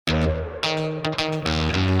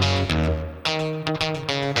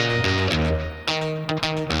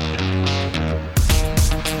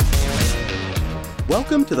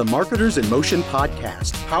Welcome to the Marketers in Motion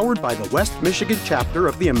podcast, powered by the West Michigan chapter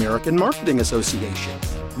of the American Marketing Association.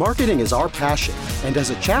 Marketing is our passion, and as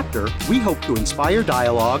a chapter, we hope to inspire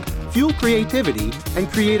dialogue, fuel creativity,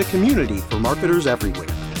 and create a community for marketers everywhere.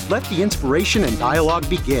 Let the inspiration and dialogue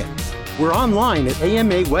begin. We're online at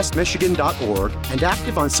amawestmichigan.org and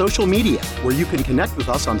active on social media, where you can connect with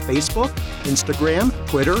us on Facebook, Instagram,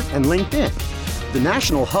 Twitter, and LinkedIn. The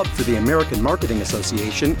national hub for the American Marketing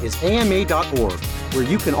Association is ama.org, where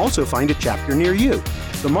you can also find a chapter near you.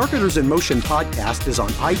 The Marketers in Motion podcast is on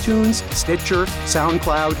iTunes, Stitcher,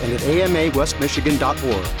 SoundCloud, and at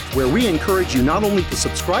amawestmichigan.org, where we encourage you not only to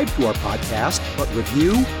subscribe to our podcast, but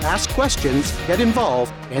review, ask questions, get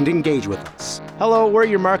involved, and engage with us. Hello, we're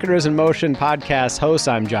your Marketers in Motion podcast hosts.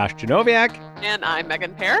 I'm Josh Janowiak. And I'm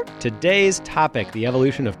Megan Pear. Today's topic, the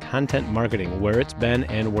evolution of content marketing, where it's been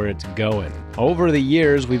and where it's going. Over the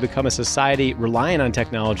years, we've become a society relying on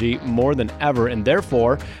technology more than ever, and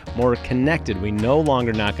therefore more connected. We no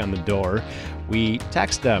longer knock on the door. We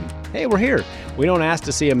text them, hey, we're here. We don't ask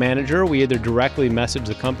to see a manager. We either directly message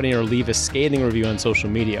the company or leave a scathing review on social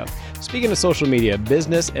media. Speaking of social media,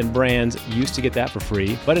 business and brands used to get that for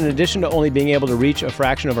free. But in addition to only being able to reach a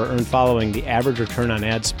fraction of our earned following, the average return on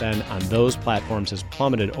ad spend on those platforms has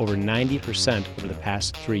plummeted over 90% over the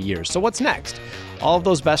past 3 years. So what's next? All of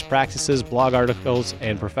those best practices, blog articles,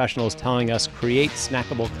 and professionals telling us create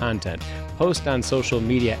snackable content, post on social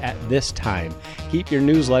media at this time, keep your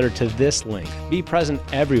newsletter to this link, be present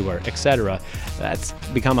everywhere, etc. That's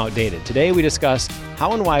become outdated. Today we discuss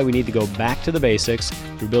how and why we need to go back to the basics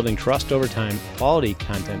through building trust over time, quality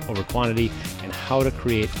content over quantity, and how to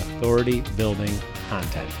create authority-building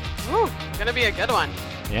content. Ooh, gonna be a good one.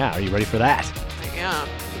 Yeah, are you ready for that? I am.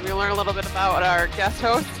 We learn a little bit about our guest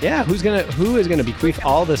host. Yeah, who is gonna bequeath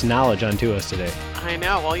all this knowledge onto us today? I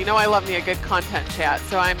know. Well, I love me a good content chat,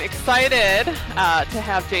 so I'm excited to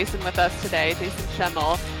have Jason with us today, Jason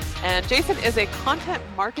Schendel. And Jason is a content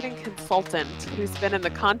marketing consultant who's been in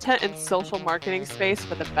the content and social marketing space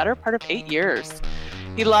for the better part of 8 years.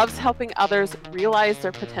 He loves helping others realize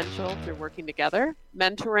their potential through working together,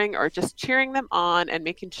 mentoring, or just cheering them on and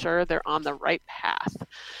making sure they're on the right path.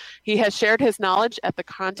 He has shared his knowledge at the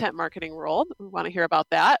Content Marketing World. We want to hear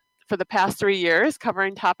about that for the past 3 years,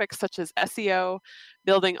 covering topics such as SEO,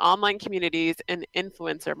 building online communities, and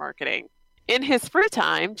influencer marketing. In his free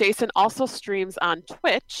time, Jason also streams on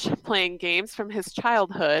Twitch, playing games from his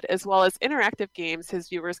childhood, as well as interactive games his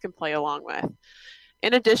viewers can play along with.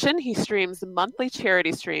 In addition, he streams monthly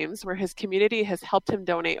charity streams where his community has helped him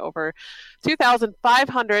donate over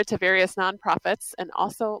 $2,500 to various nonprofits, and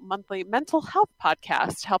also monthly mental health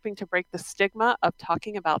podcasts, helping to break the stigma of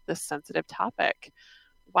talking about this sensitive topic.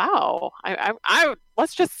 Wow.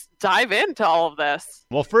 Let's just dive into all of this.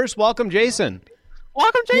 Well, first, welcome, Jason.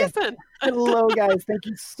 Welcome, Jason. Yeah. Hello, guys. Thank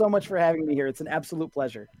you so much for having me here. It's an absolute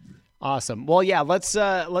pleasure. Awesome. Well, yeah, let's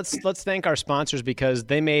thank our sponsors because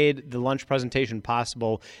they made the lunch presentation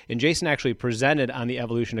possible. And Jason actually presented on the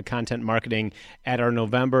evolution of content marketing at our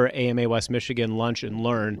November AMA West Michigan Lunch and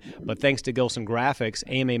Learn. But thanks to Gilson Graphics,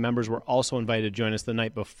 AMA members were also invited to join us the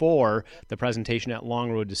night before the presentation at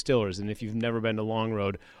Long Road Distillers. And if you've never been to Long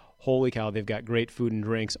Road, holy cow, they've got great food and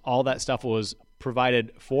drinks. All that stuff was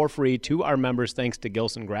provided for free to our members thanks to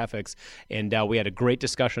Gilson Graphics. And we had a great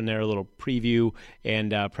discussion there, a little preview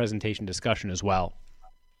and presentation discussion as well.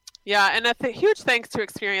 Yeah, and a huge thanks to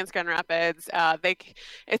Experience Grand Rapids.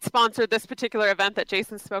 It sponsored this particular event that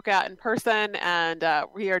Jason spoke at in person, and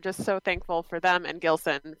we are just so thankful for them and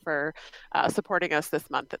Gilson for supporting us this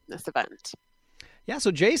month at this event. Yeah, so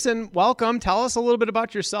Jason, welcome. Tell us a little bit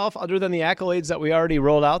about yourself other than the accolades that we already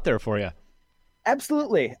rolled out there for you.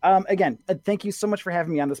 Absolutely. Again, thank you so much for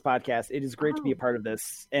having me on this podcast. It is great to be a part of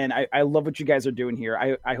this, and I love what you guys are doing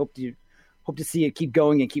here. I hope to see it keep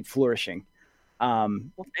going and keep flourishing.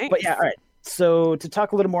 But yeah, all right. So to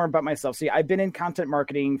talk a little more about myself, I've been in content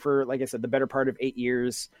marketing for, like I said, the better part of 8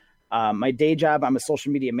 years. My day job, I'm a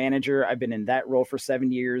social media manager. I've been in that role for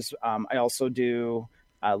 7 years. I also do,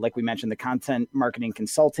 like we mentioned, the content marketing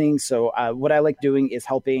consulting. So what I like doing is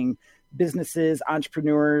helping businesses,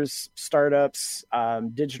 entrepreneurs, startups,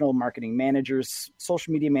 digital marketing managers,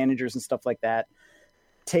 social media managers, and stuff like that,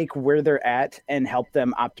 take where they're at and help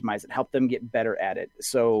them optimize it, help them get better at it.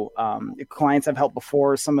 So clients I've helped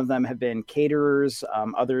before, some of them have been caterers,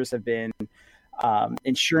 others have been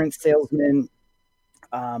insurance salesmen.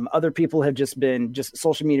 Other people have just been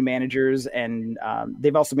social media managers, and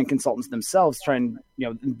they've also been consultants themselves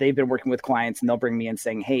they've been working with clients, and they'll bring me in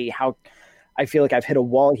saying, hey, I feel like I've hit a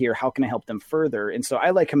wall here. How can I help them further? And so I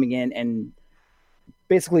like coming in and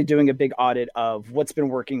basically doing a big audit of what's been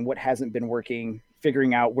working, what hasn't been working,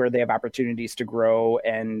 figuring out where they have opportunities to grow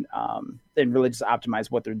and really just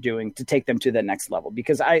optimize what they're doing to take them to the next level.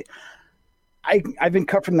 Because I've been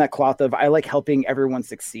cut from that cloth of I like helping everyone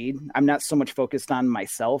succeed. I'm not so much focused on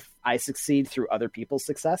myself. I succeed through other people's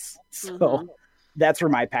success. So that's where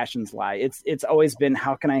my passions lie. It's always been,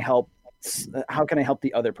 how can I help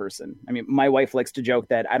the other person? I mean, my wife likes to joke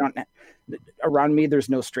that around me, there's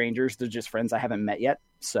no strangers. They're just friends I haven't met yet.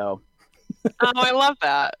 So. Oh, I love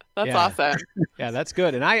that. That's awesome. Yeah, that's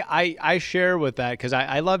good. And I share with that because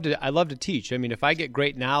I love to teach. I mean, if I get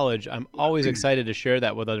great knowledge, I'm always excited to share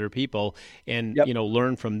that with other people and,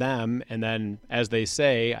 learn from them. And then, as they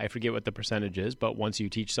say, I forget what the percentage is, but once you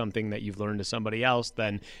teach something that you've learned to somebody else,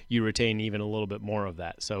 then you retain even a little bit more of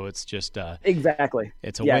that. So it's just exactly.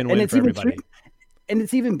 It's a win-win for everybody. And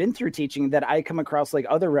it's even been through teaching that I come across like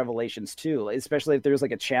other revelations too, especially if there's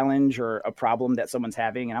like a challenge or a problem that someone's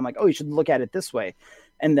having. And I'm like, oh, you should look at it this way.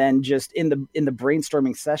 And then just in the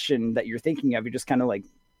brainstorming session that you're thinking of, you're just kind of like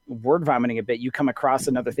word vomiting a bit. You come across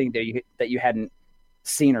another thing that you hadn't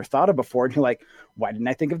seen or thought of before. And you're like, why didn't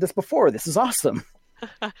I think of this before? This is awesome.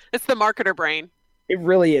 It's the marketer brain. It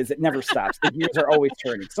really is. It never stops. The gears are always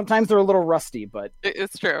turning. Sometimes they're a little rusty, but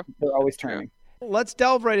it's true. They're always turning. Let's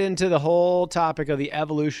delve right into the whole topic of the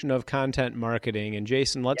evolution of content marketing. And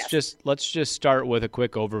Jason, let's just start with a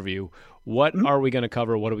quick overview. What are we going to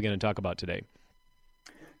cover? What are we going to talk about today?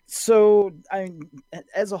 So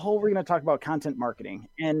as a whole, we're going to talk about content marketing.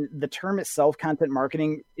 And the term itself, content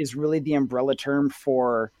marketing, is really the umbrella term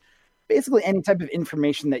for basically any type of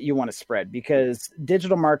information that you want to spread, because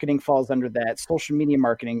digital marketing falls under that, social media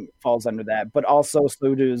marketing falls under that, but also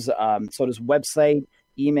so does website,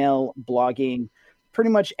 email, blogging, pretty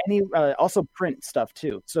much any, also print stuff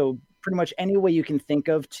too. So pretty much any way you can think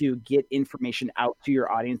of to get information out to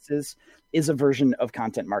your audiences is a version of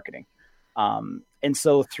content marketing. And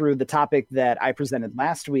so through the topic that I presented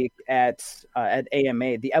last week at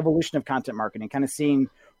AMA, the evolution of content marketing, kind of seeing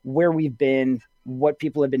where we've been, what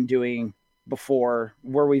people have been doing before,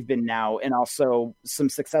 where we've been now, and also some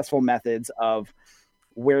successful methods of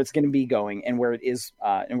where it's going to be going and where it is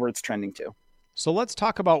and where it's trending to. So let's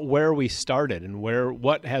talk about where we started and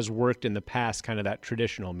what has worked in the past, kind of that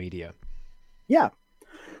traditional media. Yeah.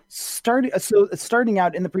 Starting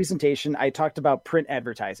out in the presentation, I talked about print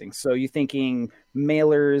advertising. So you're thinking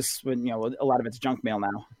mailers, when a lot of it's junk mail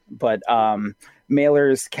now, but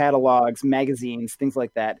mailers, catalogs, magazines, things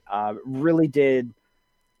like that, really did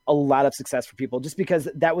a lot of success for people, just because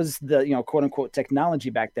that was the quote unquote technology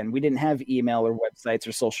back then. We didn't have email or websites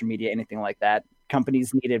or social media, anything like that.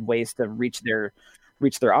 Companies needed ways to reach their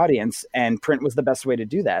audience, and print was the best way to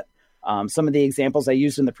do that. Some of the examples I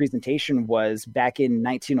used in the presentation was back in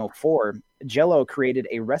 1904, Jell-O created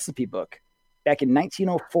a recipe book back in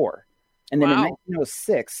 1904. And then in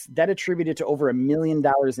 1906, that attributed to over $1 million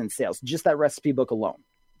in sales, just that recipe book alone.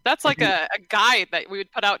 That's like a guide that we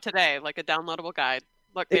would put out today, like a downloadable guide.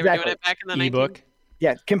 Look, they were doing it back in the ebook.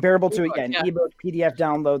 Yeah, comparable to an ebook, PDF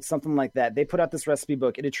download, something like that. They put out this recipe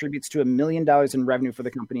book. It attributes to $1 million in revenue for the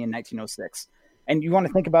company in 1906. And you want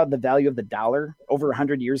to think about the value of the dollar over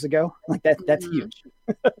 100 years ago? Like that's huge.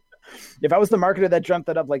 If I was the marketer that dreamt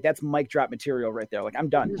that up, like that's mic drop material right there. Like I'm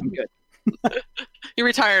done. I'm good. You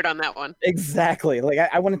retired on that one. Exactly. Like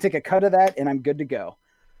I want to take a cut of that and I'm good to go.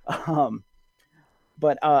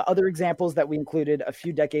 But other examples that we included a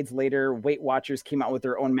few decades later, Weight Watchers came out with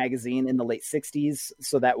their own magazine in the late 60s.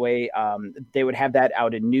 So that way they would have that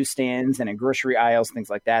out in newsstands and in grocery aisles, things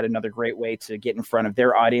like that. Another great way to get in front of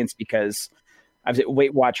their audience, because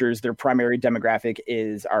Weight Watchers, their primary demographic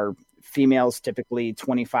are females, typically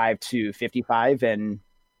 25 to 55, and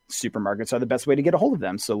supermarkets are the best way to get a hold of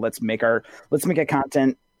them. So let's make a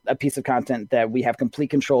piece of content that we have complete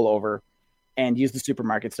control over and use the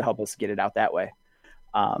supermarkets to help us get it out that way.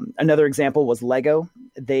 Another example was Lego.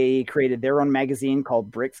 They created their own magazine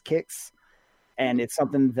called Bricks Kicks, and it's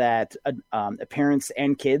something that parents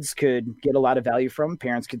and kids could get a lot of value from.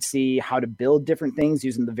 Parents could see how to build different things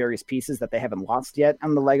using the various pieces that they haven't lost yet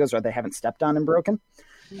on the Legos or they haven't stepped on and broken.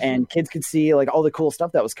 Mm-hmm. And kids could see like all the cool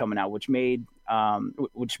stuff that was coming out, which made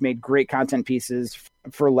great content pieces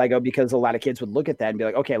for Lego, because a lot of kids would look at that and be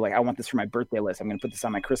like, okay, like I want this for my birthday list. I'm going to put this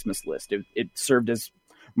on my Christmas list. It served as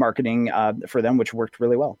marketing for them, which worked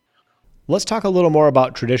really well. Let's talk a little more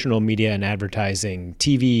about traditional media and advertising,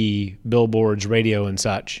 TV, billboards, radio, and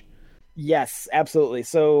such. Yes, absolutely.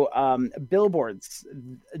 So billboards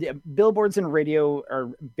and radio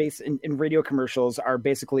are based in radio commercials are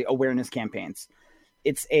basically awareness campaigns.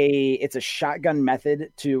 It's a shotgun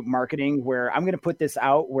method to marketing, where I'm going to put this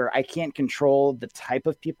out where I can't control the type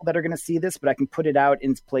of people that are going to see this, but I can put it out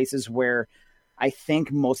in places where I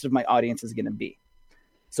think most of my audience is going to be.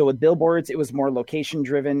 So with billboards, it was more location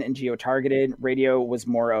driven and geo-targeted. Radio was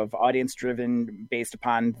more of audience driven based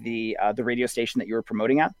upon the radio station that you were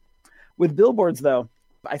promoting at. With billboards, though,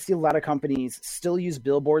 I see a lot of companies still use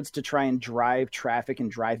billboards to try and drive traffic and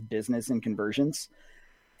drive business and conversions.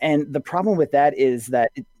 And the problem with that is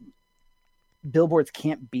that billboards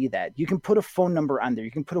can't be that. You can put a phone number on there,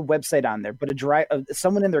 you can put a website on there, but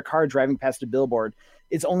someone in their car driving past a billboard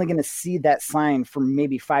is only going to see that sign for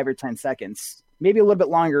maybe 5 or 10 seconds, maybe a little bit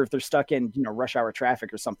longer if they're stuck in, rush hour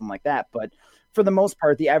traffic or something like that. But for the most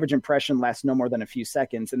part, the average impression lasts no more than a few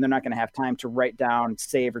seconds, and they're not going to have time to write down,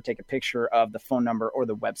 save, or take a picture of the phone number or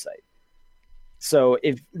the website. So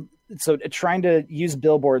trying to use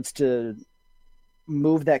billboards to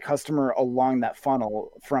move that customer along that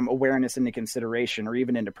funnel from awareness into consideration or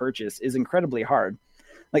even into purchase is incredibly hard.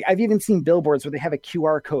 Like, I've even seen billboards where they have a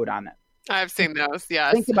QR code on it. I've seen those,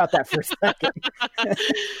 yes. Think about that for a second.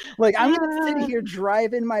 Like, I'm going to sit here,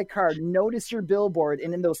 drive in my car, notice your billboard,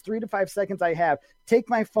 and in those 3 to 5 seconds I have, take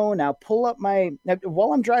my phone out, pull up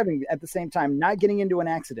while I'm driving at the same time, not getting into an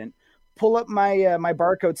accident, pull up my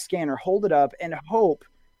barcode scanner, hold it up, and hope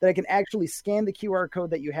that I can actually scan the QR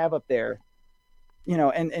code that you have up there,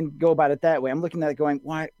 and go about it that way. I'm looking at it going,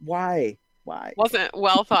 why? Wasn't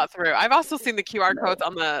well thought through. I've also seen the QR codes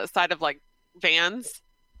on the side of like vans.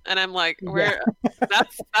 And I'm like,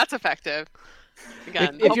 that's effective.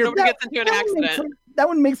 Again, if nobody gets into an accident. That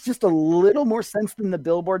one makes just a little more sense than the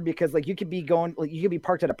billboard, because like you could be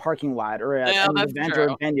parked at a parking lot or at an event or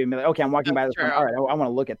a venue and be like, okay, I'm walking by this one. All right, I want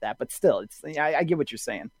to look at that. But still, I get what you're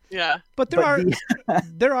saying. Yeah. But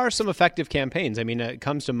there are some effective campaigns. I mean, it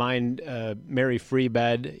comes to mind Mary Free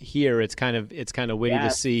Bed here. It's kind of witty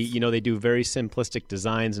to see. They do very simplistic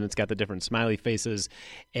designs, and it's got the different smiley faces,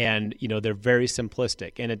 and they're very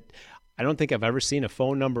simplistic. And I don't think I've ever seen a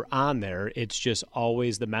phone number on there. It's just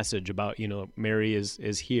always the message about, Mary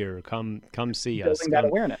is here. Come see us. Building that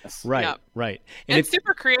awareness. Right, yeah. Right. And it's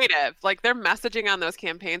super creative. Like, their messaging on those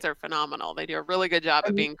campaigns are phenomenal. They do a really good job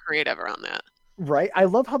of being creative around that. Right. I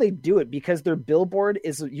love how they do it, because their billboard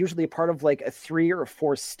is usually a part of like a 3 or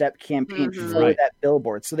 4 step campaign for that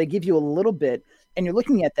billboard. So they give you a little bit, and you're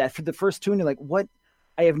looking at that for the first 2 and you're like, what?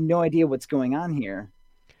 I have no idea what's going on here.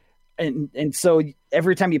 And so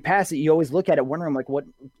every time you pass it, you always look at it wondering, like, what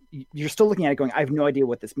you're still looking at it going, I have no idea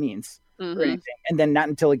what this means or anything. And then not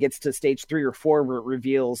until it gets to stage 3 or 4 where it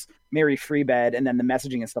reveals Mary Free Bed and then the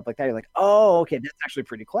messaging and stuff like that, you're like, oh, okay, that's actually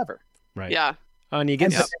pretty clever. Right. Yeah. And you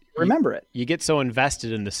get remember it. You get so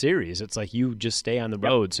invested in the series. It's like you just stay on the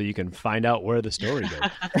road so you can find out where the story goes.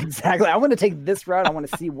 Exactly. I want to take this route. I want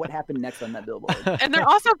to see what happened next on that billboard. And they're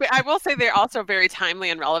also, I will say, they're also very timely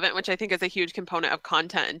and relevant, which I think is a huge component of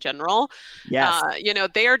content in general. Yes.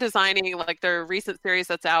 They are designing, like, their recent series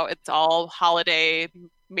that's out. It's all holiday,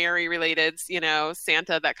 Mary related,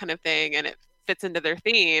 Santa, that kind of thing, and it fits into their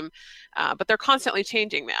theme. But they're constantly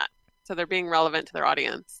changing that, so they're being relevant to their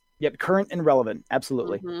audience. Yep, current and relevant,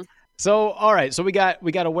 absolutely. Mm-hmm. So, all right, so we got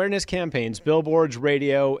awareness campaigns, billboards,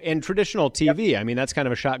 radio, and traditional TV. Yep. I mean, that's kind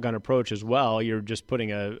of a shotgun approach as well. You're just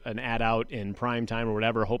putting an ad out in prime time or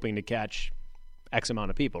whatever, hoping to catch X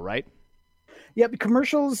amount of people, right? Yep,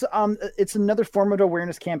 commercials. It's another form of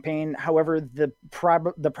awareness campaign. However, the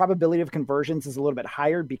probability of conversions is a little bit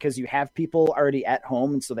higher because you have people already at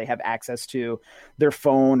home, and so they have access to their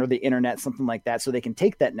phone or the internet, something like that, so they can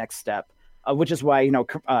take that next step. Which is why,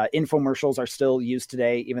 infomercials are still used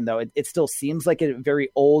today, even though it still seems like a very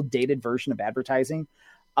old, dated version of advertising.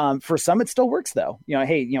 For some, it still works, though.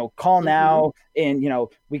 Hey, call now, and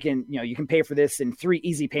we can, you can pay for this in 3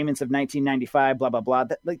 easy payments of $19.95. Blah blah blah.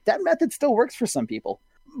 That method still works for some people.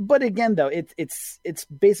 But again, though, it's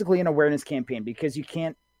basically an awareness campaign, because you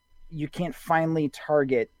can't finally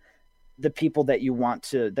target the people that you want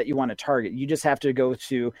to target. You just have to go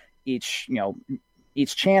to each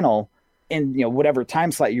channel in whatever time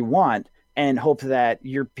slot you want, and hope that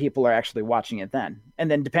your people are actually watching it then. And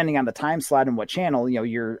then depending on the time slot and what channel,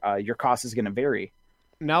 your cost is going to vary.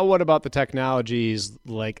 Now, what about the technologies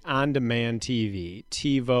like on-demand TV,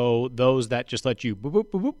 TiVo, those that just let you boop,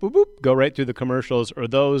 boop, boop, boop, boop, go right through the commercials, or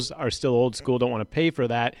those are still old school, don't want to pay for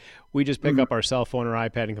that? We just pick up our cell phone or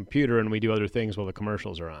iPad and computer, and we do other things while the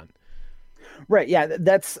commercials are on. Right. Yeah.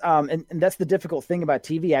 That's and that's the difficult thing about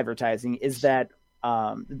TV advertising is that,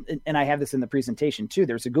 and I have this in the presentation too.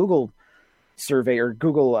 There's a Google survey or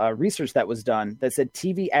Google research that was done that said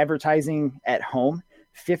TV advertising at home,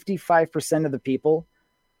 55% of the people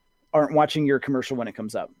aren't watching your commercial when it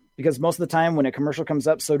comes up, because most of the time when a commercial comes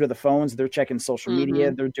up, so do the phones. They're checking social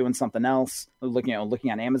media. They're doing something else. They're looking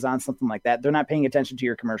on Amazon, something like that. They're not paying attention to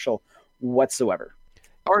your commercial whatsoever.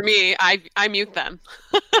 Or me, I mute them.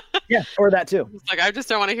 Yeah, or that too. It's like, I just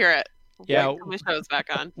don't want to hear it. Yeah, my show's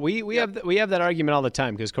back on. We have that argument all the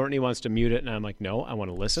time because Courtney wants to mute it, and I'm like, no, I want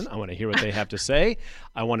to listen. I want to hear what they have to say.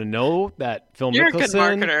 I want to know that Phil You're a good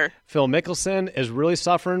marketer. Phil Mickelson is really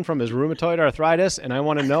suffering from his rheumatoid arthritis, and I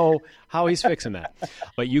want to know how he's fixing that.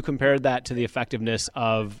 But you compared that to the effectiveness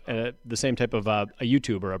of the same type of a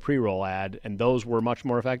YouTube or a pre-roll ad, and those were much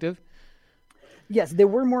more effective. Yes, they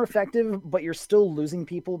were more effective, but you're still losing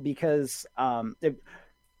people because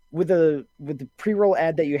with the pre-roll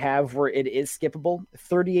ad that you have where it is skippable,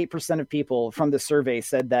 38% of people from the survey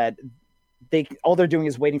said that all they're doing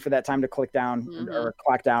is waiting for that time to click down or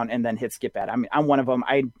clock down and then hit skip ad. I mean, I'm one of them.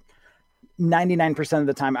 99% of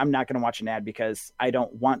the time, I'm not going to watch an ad because I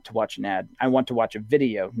don't want to watch an ad. I want to watch a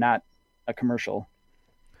video, not a commercial.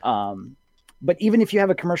 But even if you have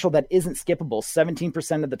a commercial that isn't skippable,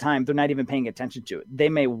 17% of the time, they're not even paying attention to it. They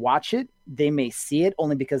may watch it. They may see it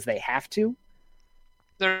only because they have to.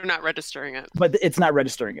 They're not registering it. But it's not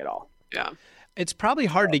registering at all. Yeah. It's probably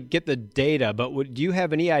hard to get the data, but do you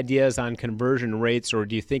have any ideas on conversion rates, or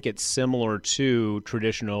do you think it's similar to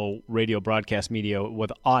traditional radio broadcast media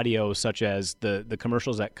with audio, such as the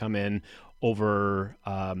commercials that come in over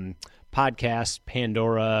podcasts,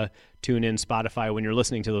 Pandora, TuneIn, Spotify, when you're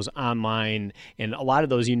listening to those online, and a lot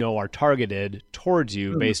of those are targeted towards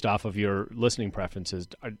you based off of your listening preferences.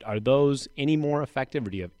 Are those any more effective,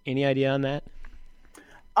 or do you have any idea on that?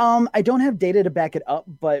 I don't have data to back it up,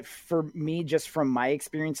 but for me, just from my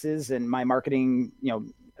experiences and my marketing,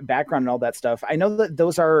 background and all that stuff, I know that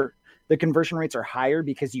the conversion rates are higher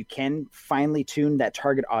because you can finely tune that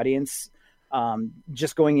target audience,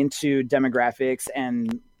 just going into demographics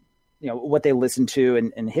and, what they listen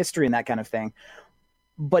to and history and that kind of thing.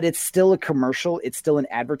 But it's still a commercial. It's still an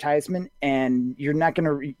advertisement, and you're not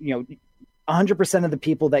going to, 100% of the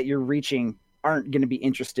people that you're reaching aren't going to be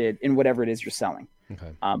interested in whatever it is you're selling.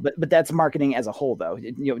 Okay. But that's marketing as a whole, though.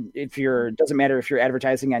 Doesn't matter if you're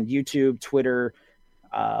advertising on YouTube, Twitter,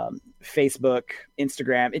 Facebook,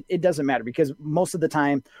 Instagram. It doesn't matter, because most of the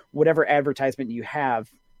time, whatever advertisement you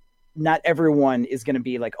have, not everyone is going to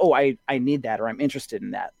be like, oh, I need that, or I'm interested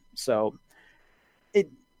in that. So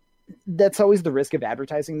that's always the risk of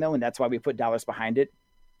advertising, though, and that's why we put dollars behind it.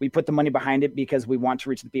 We put the money behind it because we want to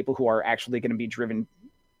reach the people who are actually going to be driven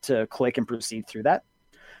to click and proceed through that.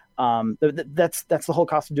 That's the whole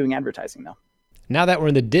cost of doing advertising, though. Now that we're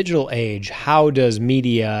in the digital age, how does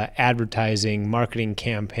media, advertising, marketing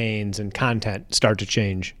campaigns, and content start to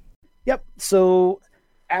change? Yep. So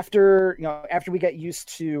after we got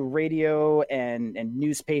used to radio and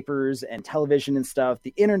newspapers and television and stuff,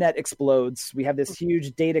 the internet explodes. We have this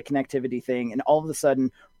huge data connectivity thing, and all of a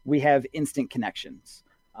sudden we have instant connections.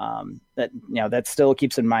 That still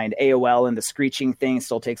keeps in mind AOL, and the screeching thing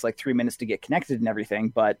still takes like 3 minutes to get connected and everything,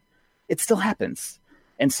 but it still happens.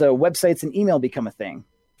 And so websites and email become a thing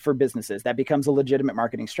for businesses. That becomes a legitimate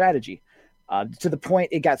marketing strategy, to the point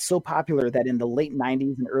it got so popular that in the late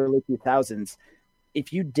 90s and early 2000s,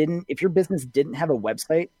 if your business didn't have a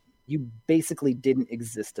website, you basically didn't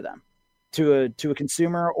exist to them, to a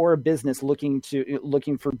consumer or a business looking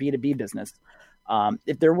for B2B business.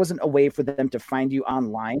 If there wasn't a way for them to find you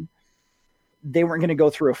online, they weren't going to go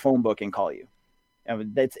through a phone book and call you.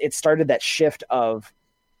 It started that shift of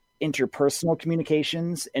interpersonal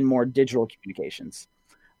communications and more digital communications.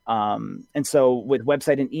 And so with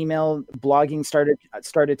website and email, blogging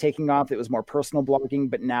started taking off. It was more personal blogging,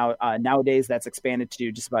 but nowadays that's expanded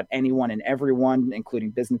to just about anyone and everyone,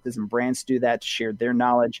 including businesses and brands, do that to share their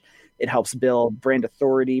knowledge. It helps build brand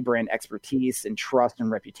authority, brand expertise, and trust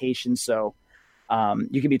and reputation. So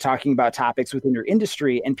you can be talking about topics within your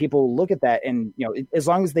industry, and people look at that, and as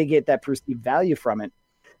long as they get that perceived value from it,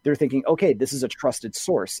 they're thinking, okay, this is a trusted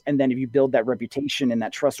source. And then if you build that reputation and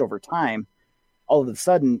that trust over time, all of a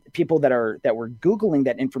sudden, people that were Googling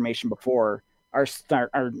that information before are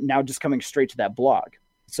now just coming straight to that blog.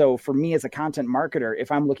 So for me as a content marketer,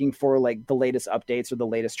 if I'm looking for like the latest updates or the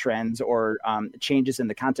latest trends or changes in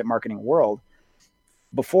the content marketing world,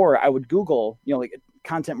 before I would Google, like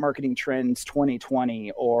content marketing trends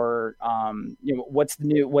 2020, or what's the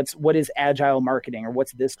new, what is agile marketing, or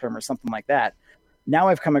what's this term, or something like that. Now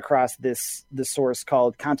I've come across this source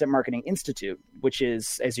called Content Marketing Institute, which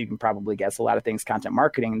is, as you can probably guess, a lot of things content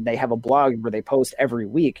marketing. They have a blog where they post every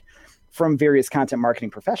week from various content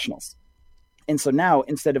marketing professionals. And so now,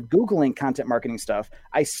 instead of Googling content marketing stuff,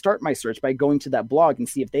 I start my search by going to that blog and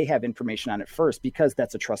see if they have information on it first, because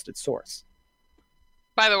that's a trusted source.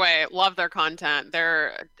 By the way, love their content.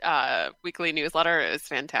 Their weekly newsletter is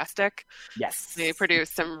fantastic. Yes. They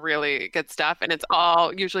produce some really good stuff, and it's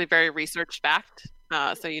all usually very research-backed.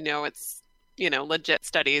 So it's, legit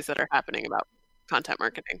studies that are happening about content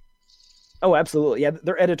marketing. Oh, absolutely. Yeah,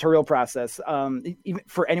 their editorial process. Even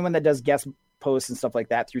for anyone that does guest posts and stuff like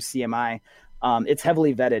that through CMI, it's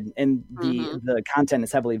heavily vetted, and the content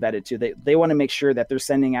is heavily vetted too. They want to make sure that they're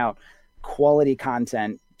sending out quality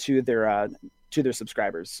content to their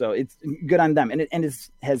subscribers. So it's good on them, and it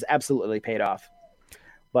has absolutely paid off.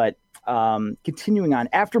 But continuing on,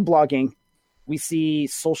 after blogging, we see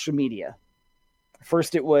social media.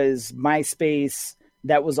 First, it was MySpace.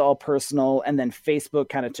 That was all personal. And then Facebook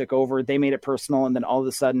kind of took over. They made it personal. And then all of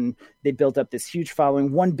a sudden they built up this huge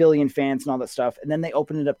following, 1 billion fans and all that stuff. And then they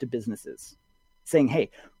opened it up to businesses saying, hey,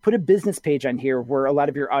 put a business page on here where a lot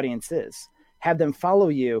of your audience is. Have them follow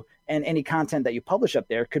you. And any content that you publish up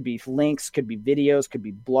there could be links, could be videos, could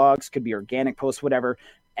be blogs, could be organic posts, whatever.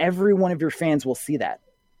 Every one of your fans will see that.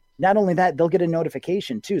 Not only that, they'll get a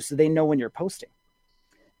notification too. So they know when you're posting.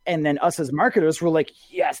 And then us as marketers were like,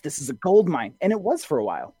 yes, this is a gold mine. And it was for a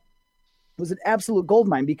while. It was an absolute gold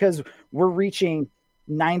mine because we're reaching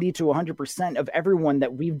 90 to 100% of everyone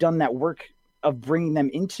that we've done that work of bringing them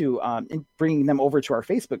bringing them over to our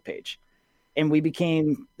Facebook page. And we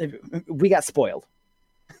got spoiled.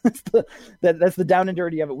 That's the down and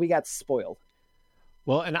dirty of it. We got spoiled.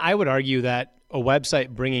 Well, and I would argue that a website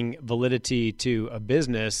bringing validity to a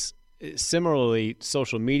business, similarly,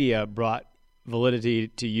 social media brought validity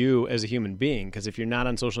to you as a human being, because if you're not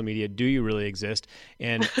on social media, do you really exist?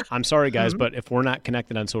 And I'm sorry guys, but if we're not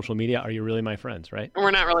connected on social media, are you really my friends, right?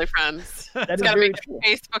 We're not really friends. That's got to make it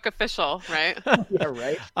Facebook official, right? Yeah,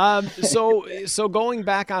 right. So going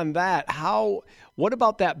back on that, what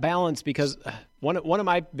about that balance? Because one of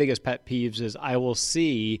my biggest pet peeves is I will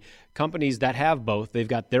see companies that have both. They've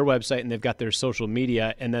got their website and they've got their social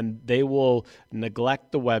media, and then they will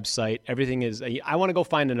neglect the website. Everything is, I want to go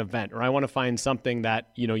find an event, or I want to find something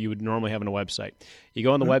that, you would normally have on a website. You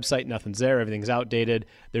go on the website, nothing's there, everything's outdated.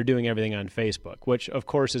 They're doing everything on Facebook, which of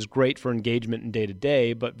course is great for engagement and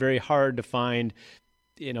day-to-day, but very hard to find,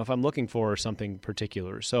 if I'm looking for something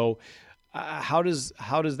particular. So how does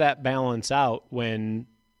that balance out when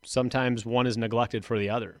sometimes one is neglected for the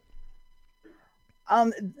other?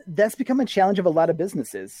 That's become a challenge of a lot of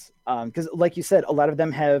businesses. Because like you said, a lot of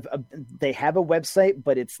them have a website,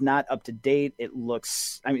 but it's not up to date.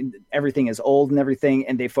 Everything is old and everything,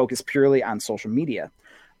 and they focus purely on social media,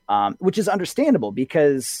 which is understandable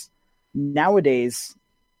because nowadays,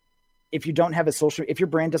 if your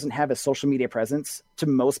brand doesn't have a social media presence, to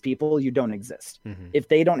most people, you don't exist. Mm-hmm. If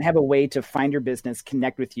they don't have a way to find your business,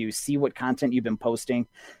 connect with you, see what content you've been posting,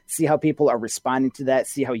 see how people are responding to that,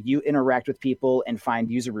 see how you interact with people, and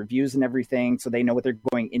find user reviews and everything, so they know what they're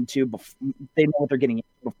going into, they know what they're getting into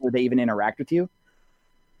before they even interact with you,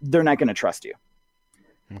 they're not going to trust you.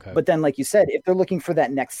 Okay. But then, like you said, if they're looking for that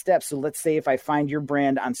next step, so let's say if I find your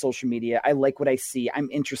brand on social media, I like what I see, I'm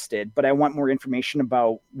interested, but I want more information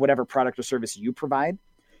about whatever product or service you provide,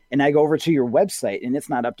 and I go over to your website and it's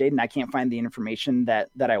not updated and I can't find the information that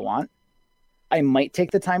I want, I might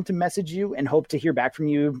take the time to message you and hope to hear back from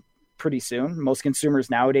you pretty soon. Most consumers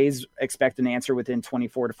nowadays expect an answer within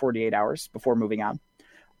 24 to 48 hours before moving on.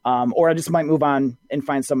 Or I just might move on and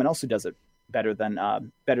find someone else who does it better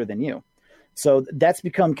than you. So that's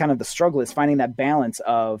become kind of the struggle, is finding that balance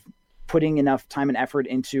of putting enough time and effort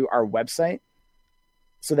into our website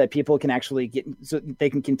so that people can so they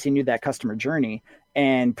can continue that customer journey,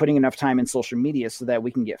 and putting enough time in social media so that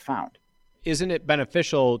we can get found. Isn't it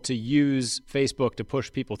beneficial to use Facebook to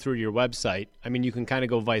push people through to your website? I mean, you can kind of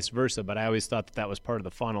go vice versa, but I always thought that was part of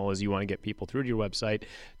the funnel, is you want to get people through to your website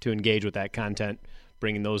to engage with that content,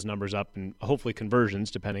 bringing those numbers up, and hopefully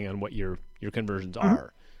conversions, depending on what your conversions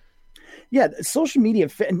are. Yeah, social media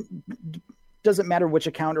doesn't matter which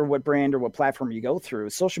account or what brand or what platform you go through.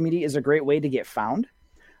 Social media is a great way to get found.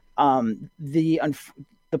 The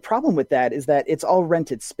problem with that is that it's all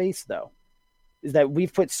rented space, though. Is that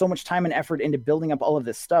we've put so much time and effort into building up all of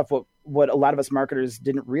this stuff. What a lot of us marketers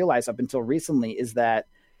didn't realize up until recently is that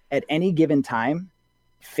at any given time,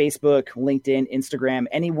 Facebook, LinkedIn, Instagram,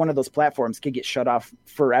 any one of those platforms could get shut off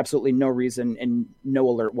for absolutely no reason and no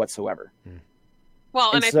alert whatsoever.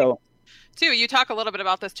 Well, and I think, too, you talk a little bit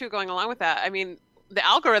about this, too, going along with that. I mean, the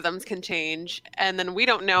algorithms can change, and then we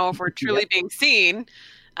don't know if we're truly being seen.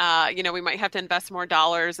 We might have to invest more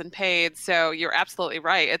dollars in paid. So you're absolutely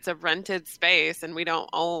right. It's a rented space, and we don't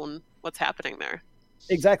own what's happening there.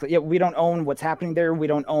 Exactly. Yeah, we don't own what's happening there. We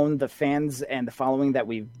don't own the fans and the following that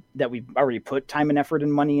we've already put time and effort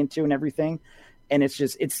and money into and everything. And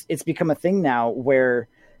it's become a thing now where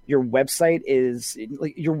your website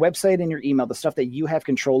and your email, the stuff that you have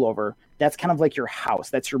control over, that's kind of like your house.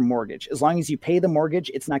 That's your mortgage. As long as you pay the mortgage,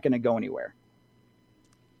 it's not going to go anywhere.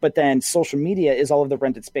 But then social media is all of the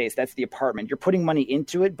rented space. That's the apartment. You're putting money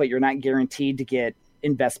into it, but you're not guaranteed to get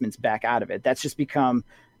investments back out of it. That's just become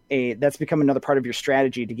another part of your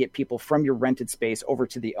strategy to get people from your rented space over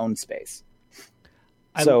to the owned space.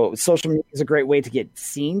 So social media is a great way to get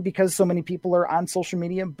seen because so many people are on social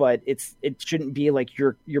media, but it shouldn't be like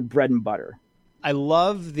your bread and butter. I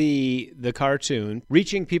love the cartoon,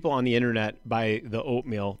 reaching people on the internet by the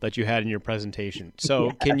oatmeal that you had in your presentation. So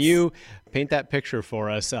yes. Can you paint that picture for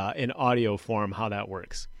us in audio form, how that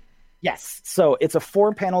works? Yes. So it's a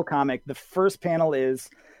 4-panel comic. The first panel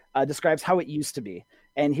describes how it used to be.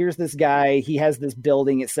 And here's this guy, he has this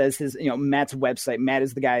building. It says Matt's website. Matt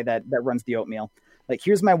is the guy that runs the oatmeal. Like,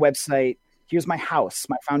 here's my website. Here's my house,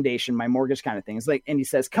 my foundation, my mortgage kind of thing. It's like, and he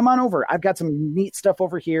says, come on over. I've got some neat stuff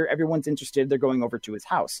over here. Everyone's interested. They're going over to his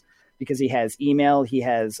house because he has email. He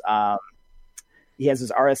has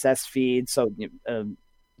his RSS feed. So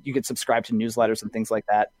you could subscribe to newsletters and things like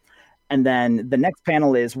that. And then the next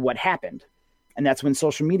panel is what happened. And that's when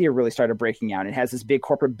social media really started breaking out. It has this big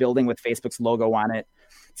corporate building with Facebook's logo on it.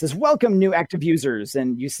 It says, welcome new active users.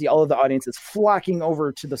 And you see all of the audiences flocking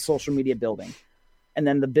over to the social media building. And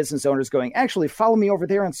then the business owners going, actually, follow me over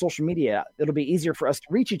there on social media. It'll be easier for us to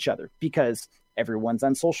reach each other because everyone's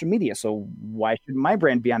on social media. So why should my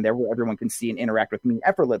brand be on there where everyone can see and interact with me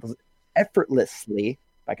effortlessly,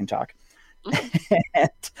 if I can talk,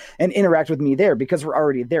 and interact with me there because we're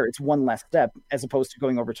already there. It's one less step as opposed to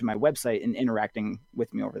going over to my website and interacting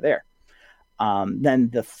with me over there.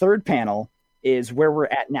 Then the third panel is where we're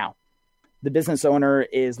at now. The business owner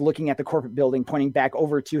is looking at the corporate building, pointing back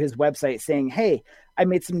over to his website saying, hey, I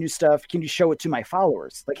made some new stuff. Can you show it to my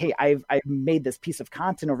followers? Like, hey, I've made this piece of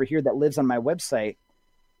content over here that lives on my website.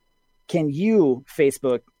 Can you,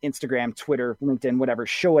 Facebook, Instagram, Twitter, LinkedIn, whatever,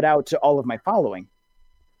 show it out to all of my following?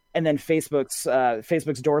 And then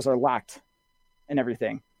Facebook's doors are locked and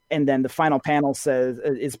everything. And then the final panel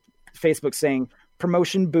is Facebook saying,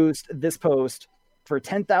 promotion boost this post for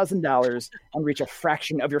 $10,000 and reach a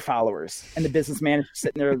fraction of your followers. And the business manager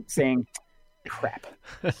sitting there saying, crap.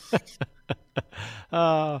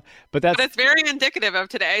 But it's very indicative of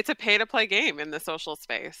today. It's a pay-to-play game in the social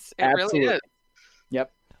space. It Absolutely. Really is.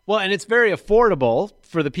 Yep. Well, and it's very affordable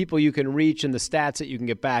for the people you can reach and the stats that you can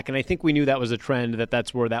get back. And I think we knew that was a trend,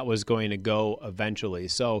 that's where that was going to go eventually.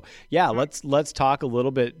 So yeah, let's talk a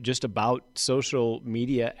little bit just about social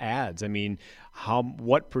media ads. I mean,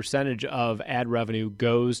 what percentage of ad revenue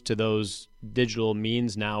goes to those digital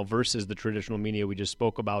means now versus the traditional media we just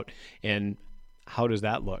spoke about, and how does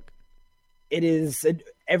that look? It is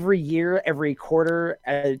every year, every quarter,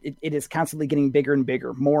 it is constantly getting bigger and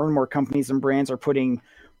bigger. More and more companies and brands are putting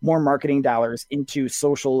more marketing dollars into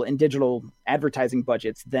social and digital advertising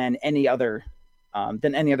budgets than any other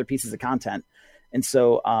pieces of content. And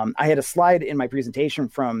so I had a slide in my presentation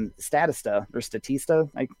from Statista.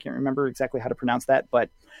 I can't remember exactly how to pronounce that, but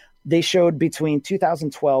they showed between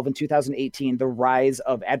 2012 and 2018 the rise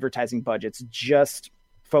of advertising budgets just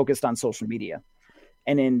focused on social media.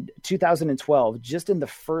 And in 2012, just in the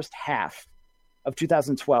first half of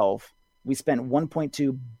 2012, we spent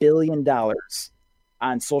 $1.2 billion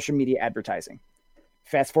on social media advertising.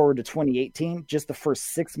 Fast forward to 2018, just the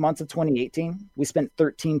first 6 months of 2018, we spent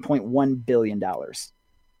 $13.1 billion. Wow.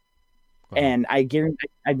 And I guarantee,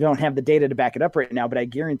 I don't have the data to back it up right now, but I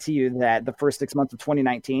guarantee you that the first 6 months of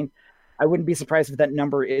 2019, I wouldn't be surprised if that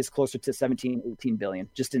number is closer to 17, 18 billion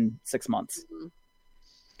just in 6 months.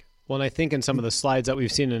 Well, and I think in some of the slides that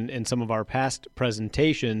we've seen in some of our past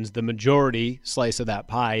presentations, the majority slice of that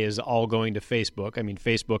pie is all going to Facebook. I mean,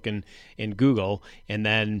 Facebook and Google, and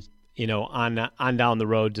then, on down the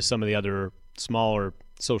road to some of the other smaller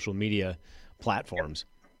social media platforms.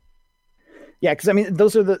 Yeah, because I mean,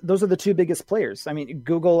 those are the two biggest players. I mean,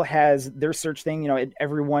 Google has their search thing.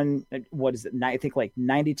 Everyone, what is it? I think like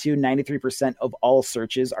 93% of all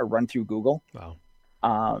searches are run through Google. Wow.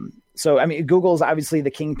 So, I mean, Google's obviously the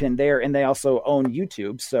kingpin there, and they also own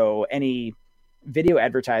YouTube. So any video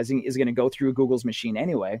advertising is going to go through Google's machine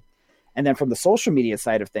anyway. And then from the social media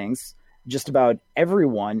side of things, just about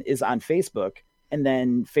everyone is on Facebook. And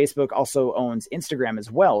then Facebook also owns Instagram as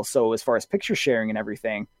well. So as far as picture sharing and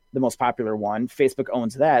everything, the most popular one, Facebook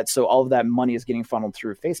owns that. So all of that money is getting funneled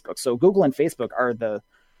through Facebook. So Google and Facebook are the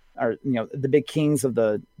big kings of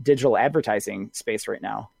the digital advertising space right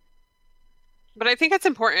now. But I think it's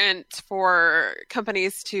important for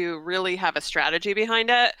companies to really have a strategy behind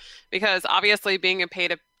it, because obviously being a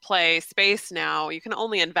pay-to-play space now, you can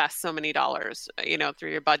only invest so many dollars, through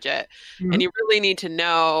your budget. Mm-hmm. And you really need to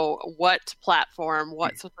know what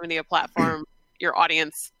social media platform your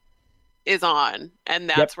audience is on, and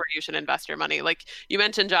that's where you should invest your money. Like you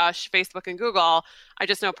mentioned, Josh, Facebook and Google. I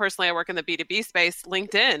just know personally, I work in the B2B space.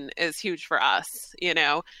 LinkedIn is huge for us,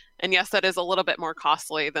 and yes, that is a little bit more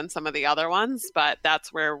costly than some of the other ones, but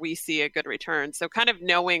that's where we see a good return. So kind of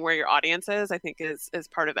knowing where your audience is, I think is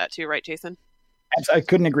part of that too, right, Jason? I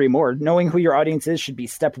couldn't agree more. Knowing who your audience is should be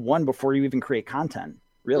step one before you even create content,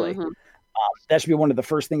 really. Mm-hmm. That should be one of the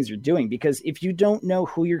first things you're doing, because if you don't know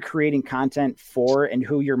who you're creating content for and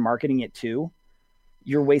who you're marketing it to,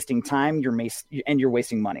 you're wasting time, and you're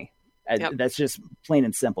wasting money. Yep. That's just plain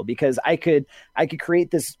and simple, because I could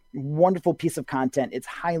create this wonderful piece of content. It's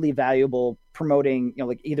highly valuable, promoting,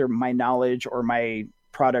 like either my knowledge or my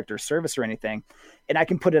product or service or anything, and I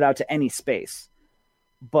can put it out to any space.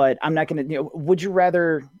 But I'm not going to, would you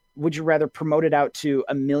rather promote it out to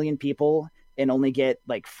 1 million people and only get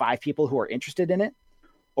like 5 people who are interested in it?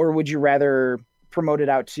 Or would you rather promote it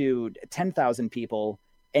out to 10,000 people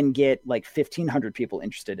and get like 1,500 people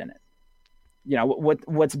interested in it?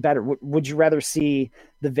 What's better? Would you rather see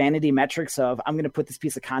the vanity metrics of, I'm going to put this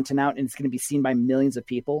piece of content out and it's going to be seen by millions of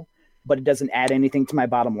people, but it doesn't add anything to my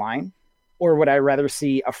bottom line? Or would I rather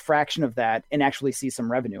see a fraction of that and actually see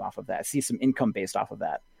some revenue off of that, see some income based off of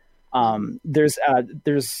that?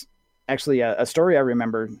 There's actually a story I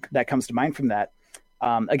remember that comes to mind from that.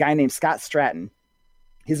 A guy named Scott Stratton.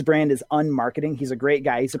 His brand is Unmarketing. He's a great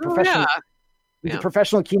guy. He's a professional. He's a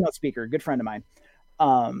professional keynote speaker, good friend of mine.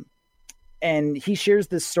 And he shares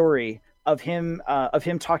this story of him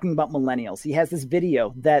talking about millennials. He has this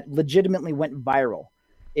video that legitimately went viral.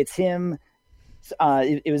 It's him.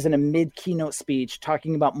 It was in a mid keynote speech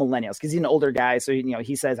talking about millennials, because he's an older guy. So,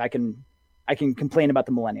 he says, I can complain about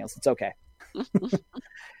the millennials. It's okay.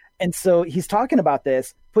 And so he's talking about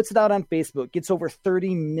this, puts it out on Facebook, gets over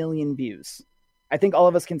 30 million views. I think all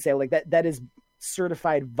of us can say like that is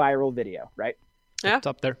certified viral video, right? Yeah. It's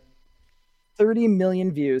up there. 30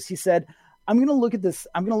 million views. He said, I'm going to look at this.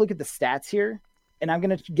 I'm going to look at the stats here, and I'm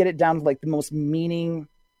going to get it down to like the most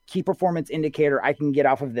key performance indicator I can get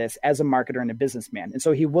off of this as a marketer and a businessman. And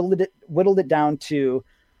so he whittled it down to,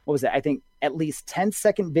 what was it? I think at least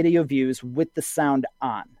 10-second video views with the sound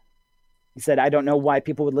on. He said, I don't know why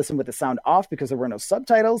people would listen with the sound off, because there were no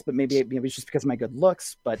subtitles, but maybe it's just because of my good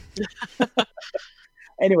looks. But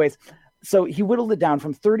anyways, so he whittled it down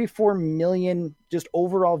from 34 million just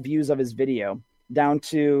overall views of his video down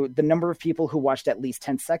to the number of people who watched at least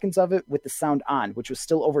 10 seconds of it with the sound on, which was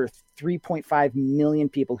still over 3.5 million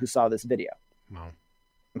people who saw this video. Wow.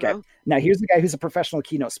 Okay. Wow. Now here's the guy who's a professional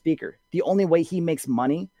keynote speaker. The only way he makes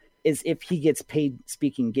money is if he gets paid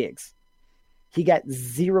speaking gigs. He got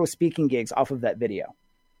 0 speaking gigs off of that video.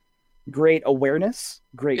 Great awareness,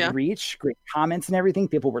 great reach, great comments and everything.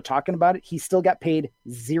 People were talking about it. He still got paid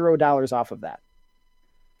 $0 off of that.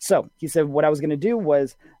 So he said, what I was going to do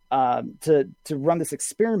was to run this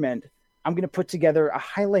experiment, I'm going to put together a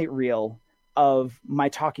highlight reel of my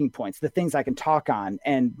talking points, the things I can talk on,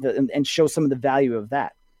 and show some of the value of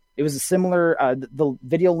that. It was a similar, the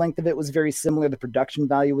video length of it was very similar. The production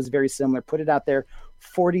value was very similar. Put it out there.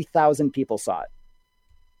 40,000 people saw it.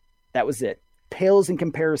 That was it. Pales in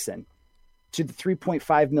comparison to the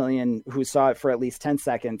 3.5 million who saw it for at least 10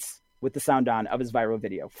 seconds with the sound on of his viral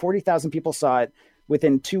video. 40,000 people saw it.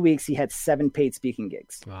 Within 2 weeks, he had 7 paid speaking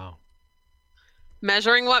gigs. Wow.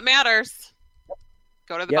 Measuring what matters.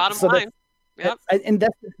 Go to the bottom line. Yep. And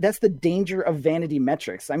that's the danger of vanity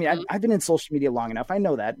metrics. I mean, I've been in social media long enough. I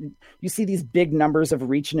know that. You see these big numbers of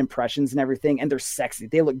reach and impressions and everything, and they're sexy.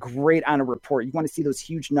 They look great on a report. You want to see those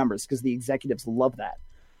huge numbers because the executives love that.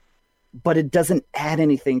 But it doesn't add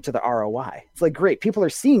anything to the ROI. It's like, great, people are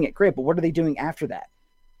seeing it, great, but what are they doing after that?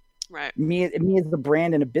 Right. Me as the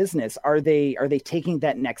brand in a business, are they taking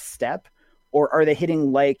that next step, or are they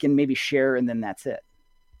hitting like and maybe share and then that's it?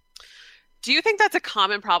 Do you think that's a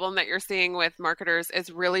common problem that you're seeing with marketers,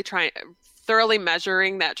 is really thoroughly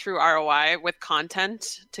measuring that true ROI with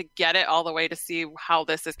content to get it all the way to see how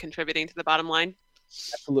this is contributing to the bottom line?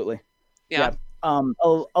 Absolutely. Yeah.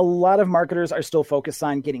 A lot of marketers are still focused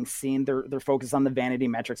on getting seen. They're focused on the vanity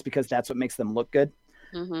metrics because that's what makes them look good.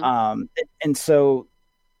 Mm-hmm. And so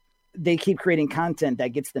they keep creating content that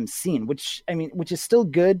gets them seen, which is still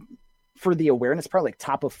good for the awareness part, like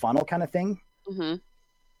top of funnel kind of thing. Mm-hmm.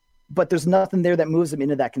 But there's nothing there that moves them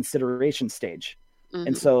into that consideration stage. Mm-hmm.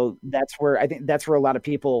 And so that's where a lot of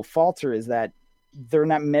people falter, is that they're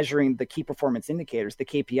not measuring the key performance indicators, the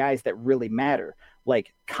KPIs that really matter,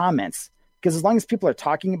 like comments. Because as long as people are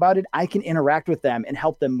talking about it, I can interact with them and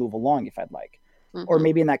help them move along if I'd like. Mm-hmm. Or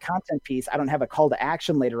maybe in that content piece, I don't have a call to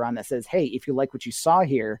action later on that says, hey, if you like what you saw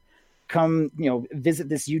here, come, visit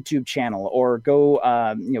this YouTube channel, or go,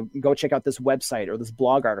 go check out this website or this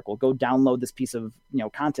blog article, go download this piece of,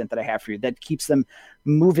 content that I have for you, that keeps them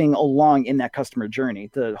moving along in that customer journey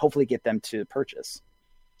to hopefully get them to purchase.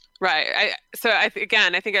 Right. I think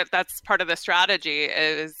that's part of the strategy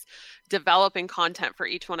is developing content for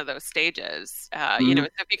each one of those stages. So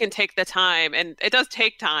if you can take the time, and it does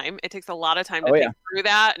take time, it takes a lot of time to think through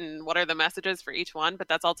that and what are the messages for each one, but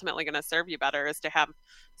that's ultimately going to serve you better, is to have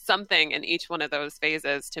something in each one of those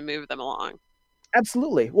phases to move them along.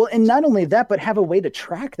 Absolutely. Well, and not only that, but have a way to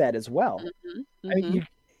track that as well. I mean,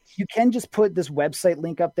 you can just put this website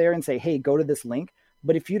link up there and say, hey, go to this link.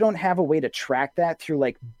 But if you don't have a way to track that through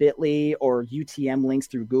like Bitly or UTM links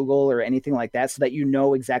through Google or anything like that, so that you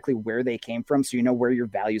know exactly where they came from, so you know where your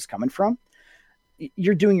value is coming from,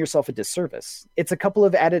 you're doing yourself a disservice. It's a couple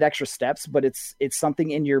of added extra steps, but it's something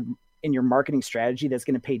in your marketing strategy that's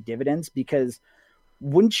going to pay dividends, because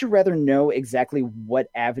wouldn't you rather know exactly what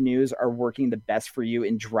avenues are working the best for you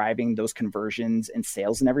in driving those conversions and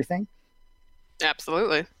sales and everything?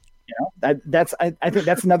 Absolutely. I think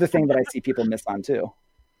that's another thing that I see people miss on too.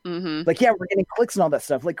 Like, yeah, we're getting clicks and all that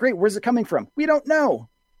stuff. Like, great. Where's it coming from? We don't know.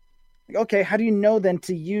 Like, okay. How do you know then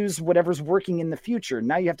to use whatever's working in the future?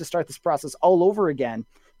 Now you have to start this process all over again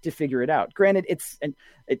to figure it out. Granted,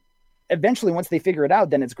 eventually once they figure it out,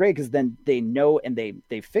 then it's great, because then they know and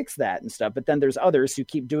they fix that and stuff. But then there's others who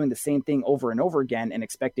keep doing the same thing over and over again and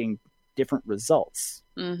expecting different results.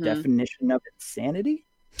 Definition of insanity.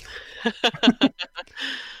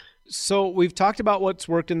 So we've talked about what's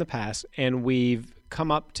worked in the past, and we've come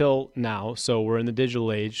up till now. So we're in the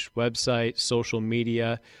digital age, website, social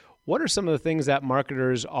media. What are some of the things that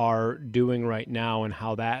marketers are doing right now, and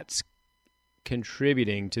how that's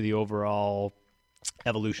contributing to the overall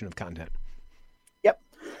evolution of content? Yep.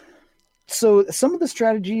 So some of the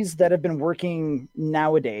strategies that have been working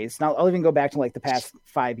nowadays, now I'll even go back to like the past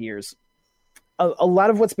 5 years. A lot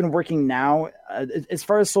of what's been working now, as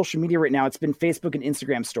far as social media right now, it's been Facebook and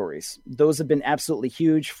Instagram stories. Those have been absolutely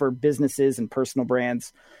huge for businesses and personal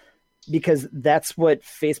brands, because that's what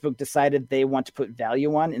Facebook decided they want to put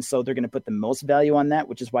value on. And so they're going to put the most value on that,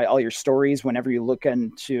 which is why all your stories, whenever you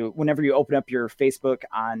open up your Facebook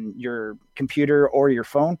on your computer or your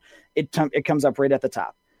phone, it comes up right at the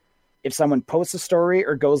top. If someone posts a story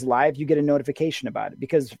or goes live, you get a notification about it,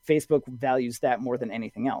 because Facebook values that more than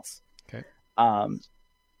anything else. Okay.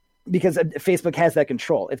 Because Facebook has that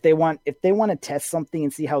control. If they want to test something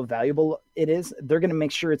and see how valuable it is, they're going to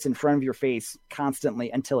make sure it's in front of your face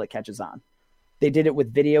constantly until it catches on. They did it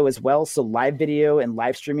with video as well. So live video and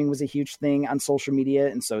live streaming was a huge thing on social media.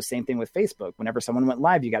 And so same thing with Facebook. Whenever someone went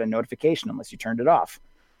live, you got a notification unless you turned it off.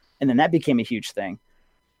 And then that became a huge thing.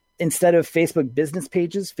 Instead of Facebook business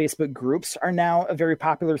pages, Facebook groups are now a very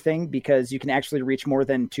popular thing, because you can actually reach more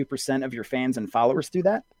than 2% of your fans and followers through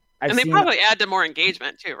that. And they probably add to more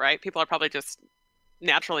engagement too, right? People are probably just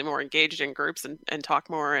naturally more engaged in groups and talk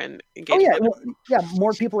more and engage.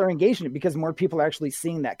 More people are engaged in it because more people are actually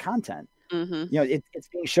seeing that content. It's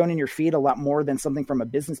being shown in your feed a lot more than something from a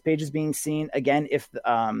business page is being seen. Again, if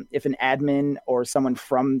an admin or someone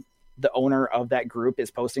from the owner of that group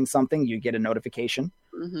is posting something, you get a notification.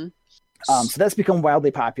 So that's become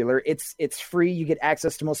wildly popular. It's free. You get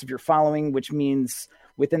access to most of your following, which means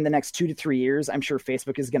within the next 2 to 3 years, I'm sure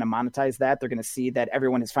Facebook is going to monetize that. They're going to see that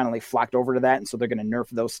everyone has finally flocked over to that. And so they're going to nerf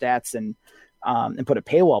those stats and put a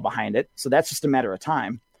paywall behind it. So that's just a matter of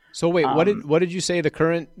time. So wait, what did you say the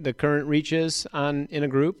current reach is in a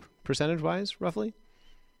group, percentage wise, roughly?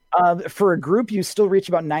 For a group, you still reach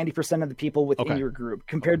about 90% of the people within your group,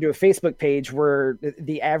 compared to a Facebook page where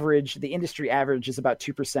the industry average is about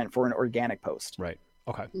 2% for an organic post. Right.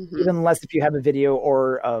 Okay. Even less if you have a video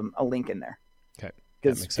or a link in there. Okay.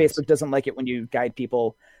 Because Facebook doesn't like it when you guide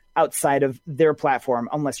people outside of their platform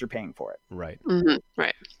unless you're paying for it. Right.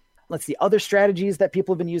 Right. Let's see. Other strategies that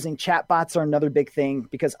people have been using. Chatbots are another big thing,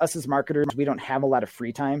 because us as marketers, we don't have a lot of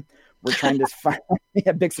free time. We're trying to find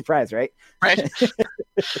a big surprise, right? Right.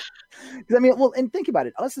 And think about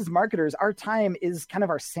it. Us as marketers, our time is kind of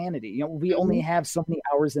our sanity. We only have so many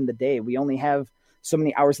hours in the day. We only have so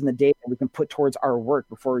many hours in the day that we can put towards our work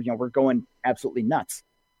before, we're going absolutely nuts.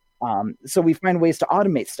 So we find ways to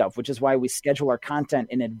automate stuff, which is why we schedule our content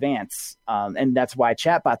in advance. And that's why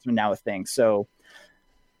chatbots are now a thing. So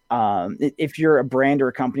if you're a brand or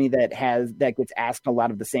a company that gets asked a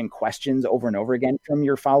lot of the same questions over and over again from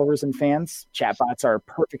your followers and fans, chatbots are a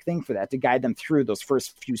perfect thing for that, to guide them through those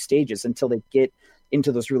first few stages until they get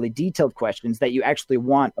into those really detailed questions that you actually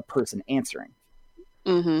want a person answering.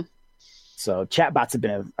 So chatbots have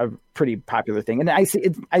been a pretty popular thing. And I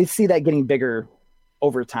see that getting bigger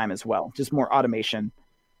over time as well, just more automation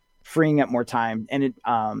freeing up more time. And it,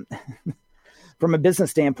 from a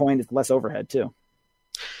business standpoint, it's less overhead too.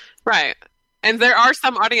 Right. And there are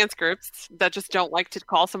some audience groups that just don't like to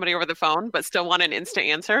call somebody over the phone, but still want an instant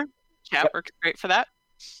answer. Chat works great for that.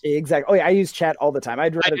 Exactly. Oh yeah, I use chat all the time.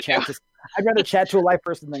 I'd rather chat to a live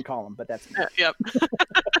person than call them, but that's me. Yep.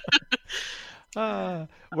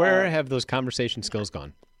 Where have those conversation skills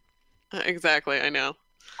gone? Exactly. I know.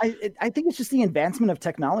 I think it's just the advancement of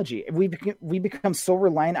technology. We become so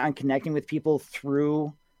reliant on connecting with people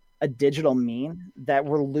through a digital mean that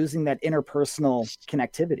we're losing that interpersonal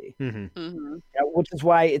connectivity. Which is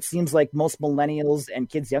why it seems like most millennials and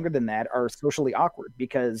kids younger than that are socially awkward,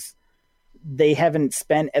 because they haven't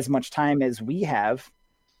spent as much time as we have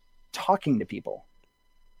talking to people.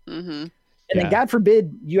 And then God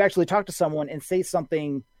forbid you actually talk to someone and say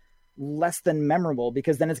something less than memorable,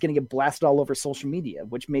 because then it's going to get blasted all over social media,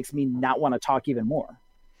 which makes me not want to talk even more.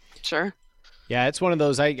 Sure. Yeah, it's one of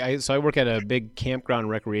those. So I work at a big campground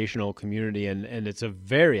recreational community, and it's a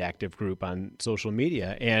very active group on social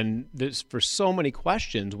media. And there's, for so many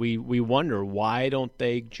questions, we wonder, why don't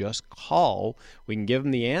they just call? We can give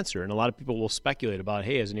them the answer. And a lot of people will speculate about,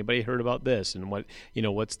 hey, has anybody heard about this? And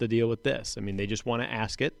what's the deal with this? I mean, they just want to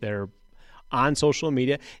ask it. They're on social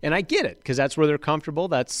media, and I get it, because that's where they're comfortable.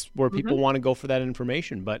 That's where people want to go for that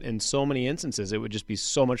information. But in so many instances, it would just be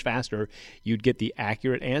so much faster. You'd get the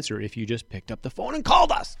accurate answer if you just picked up the phone and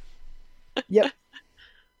called us. Yep.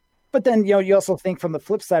 But then, you also think from the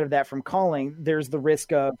flip side of that, from calling, there's the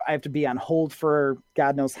risk of I have to be on hold for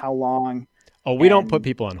God knows how long. Oh, we don't put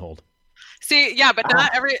people on hold. See, yeah, but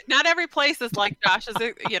not every place is like Josh's,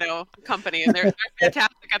 company, and they're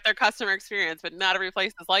fantastic at their customer experience, but not every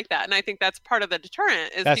place is like that. And I think that's part of the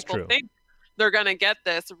deterrent is that's people true. Think they're going to get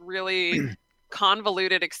this really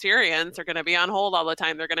convoluted experience. They're going to be on hold all the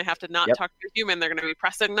time. They're going to have to not talk to a human. They're going to be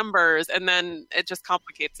pressing numbers, and then it just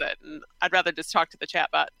complicates it. And I'd rather just talk to the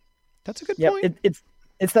chatbot. That's a good point.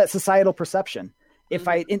 It's that societal perception. If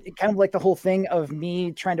kind of like the whole thing of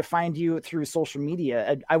me trying to find you through social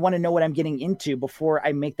media, I want to know what I'm getting into before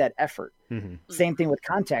I make that effort. Same thing with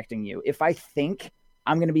contacting you. If I think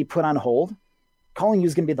I'm going to be put on hold, calling you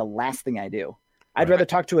is going to be the last thing I do. I'd rather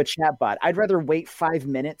talk to a chatbot. I'd rather wait 5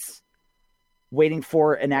 minutes waiting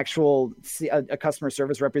for an actual a customer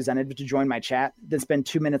service representative to join my chat than spend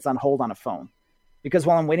 2 minutes on hold on a phone. Because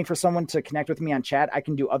while I'm waiting for someone to connect with me on chat, I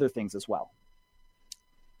can do other things as well.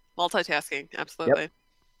 Multitasking, absolutely.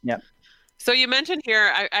 Yep. So you mentioned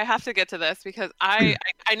here, I have to get to this because I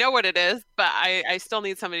know what it is, but I still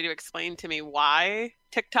need somebody to explain to me why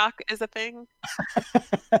TikTok is a thing.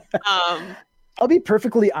 I'll be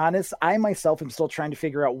perfectly honest. I myself am still trying to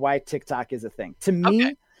figure out why TikTok is a thing. To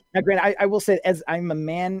me, now granted, I will say, as I'm a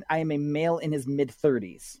man, I am a male in his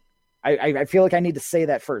mid-30s. I feel like I need to say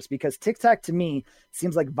that first, because TikTok to me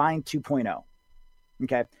seems like Vine 2.0.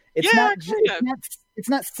 Okay. It's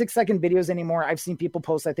not 6-second videos anymore. I've seen people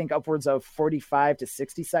post, I think, upwards of 45 to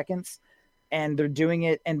 60 seconds, and they're doing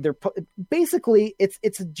it. And they're basically,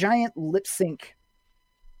 it's a giant lip sync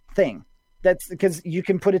thing. That's because you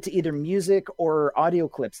can put it to either music or audio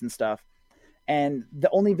clips and stuff. And the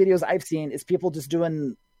only videos I've seen is people just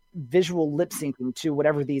doing visual lip syncing to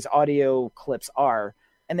whatever these audio clips are.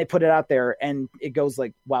 And they put it out there and it goes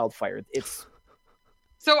like wildfire.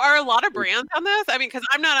 So are a lot of brands on this? I mean, because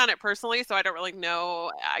I'm not on it personally, so I don't really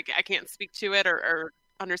know. I can't speak to it or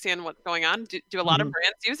understand what's going on. Do a lot of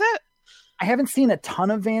brands use it? I haven't seen a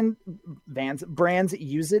ton of brands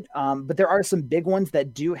use it, but there are some big ones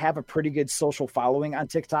that do have a pretty good social following on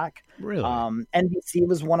TikTok. Really? NBC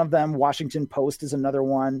was one of them. Washington Post is another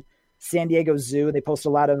one. San Diego Zoo, they post a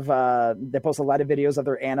lot of videos of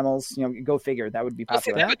their animals. Go figure. That would be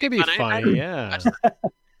popular. That could be funny. Yeah.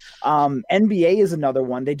 NBA is another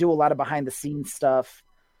one. They do a lot of behind the scenes stuff,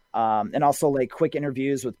 and also like quick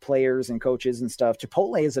interviews with players and coaches and stuff.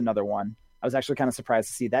 Chipotle is another one. I was actually kind of surprised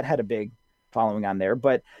to see that had a big following on there,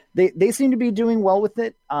 but they seem to be doing well with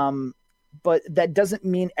it. But that doesn't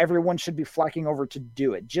mean everyone should be flocking over to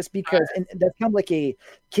do it just because, and that's kind of like a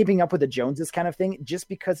keeping up with the Joneses kind of thing. Just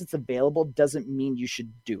because it's available doesn't mean you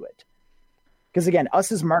should do it. Because again,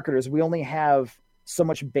 us as marketers, we only have so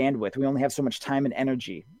much bandwidth. We only have so much time and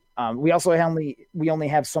energy. We only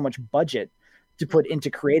have so much budget to put into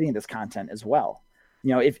creating this content as well.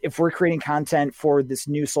 If we're creating content for this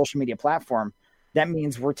new social media platform, that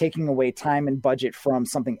means we're taking away time and budget from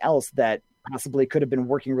something else that possibly could have been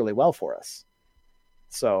working really well for us.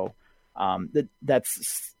 So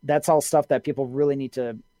that's all stuff that people really need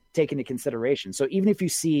to take into consideration. So even if you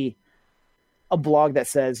see a blog that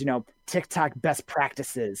says, TikTok best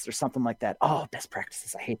practices or something like that. Oh, best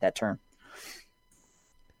practices. I hate that term.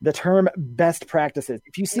 The term best practices.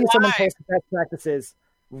 If you see someone post best practices,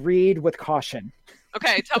 read with caution.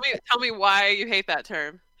 Okay, tell me why you hate that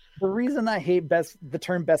term. The reason I hate the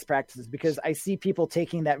term best practices, because I see people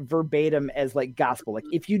taking that verbatim as like gospel. Like,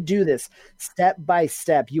 if you do this step by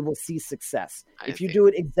step, you will see success. If you do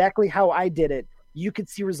it exactly how I did it, you could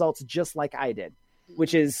see results just like I did,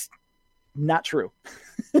 which is not true.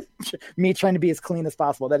 Me trying to be as clean as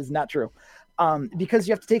possible. That is not true. Because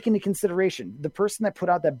you have to take into consideration the person that put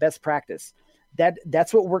out that best practice,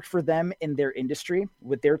 that's what worked for them in their industry,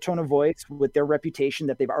 with their tone of voice, with their reputation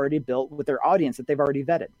that they've already built, with their audience that they've already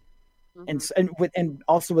vetted. Mm-hmm. And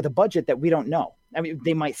also with a budget that we don't know. I mean,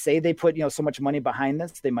 they might say they put, so much money behind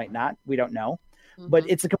this. They might not. We don't know. Mm-hmm. But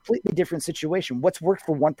it's a completely different situation. What's worked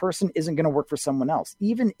for one person isn't going to work for someone else.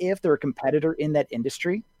 Even if they're a competitor in that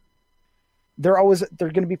industry, they're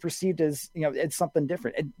going to be perceived as, it's something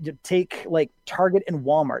different. Take like Target and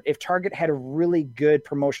Walmart. If Target had a really good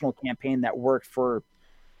promotional campaign that worked for,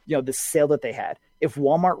 the sale that they had, if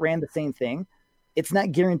Walmart ran the same thing, it's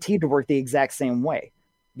not guaranteed to work the exact same way,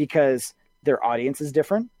 because their audience is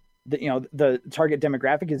different. The target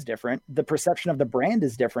demographic is different. The perception of the brand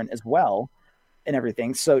is different as well, and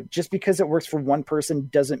everything. So just because it works for one person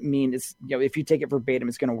doesn't mean it's, if you take it verbatim,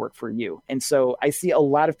 it's going to work for you. And so I see a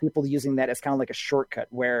lot of people using that as kind of like a shortcut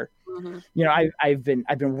where, I've been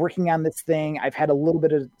working on this thing. I've had a little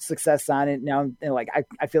bit of success on it. Now,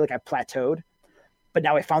 I feel like I've plateaued, but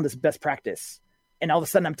now I found this best practice. And all of a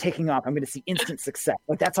sudden I'm taking off. I'm going to see instant success.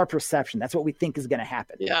 Like, that's our perception. That's what we think is going to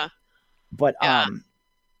happen. Yeah. But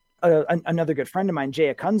another good friend of mine,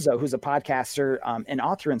 Jay Acunzo, who's a podcaster and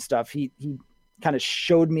author and stuff, he kind of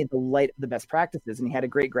showed me the light of the best practices, and he had a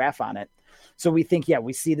great graph on it. So we think,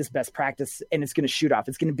 we see this best practice and it's going to shoot off.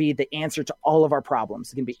 It's going to be the answer to all of our problems.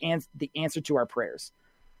 It's going to be the answer to our prayers.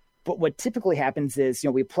 But what typically happens is,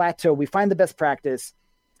 we plateau, we find the best practice,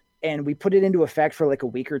 and we put it into effect for like a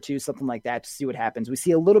week or two, something like that, to see what happens. We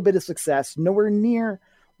see a little bit of success, nowhere near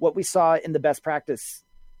what we saw in the best practice,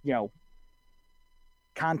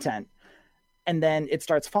 content. And then it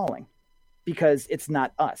starts falling because it's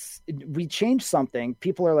not us. We change something.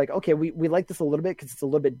 People are like, okay, we like this a little bit because it's a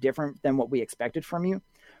little bit different than what we expected from you.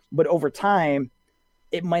 But over time,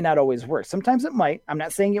 it might not always work. Sometimes it might. I'm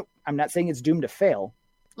not saying it's doomed to fail.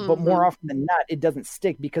 But more often than not, it doesn't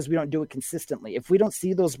stick because we don't do it consistently. If we don't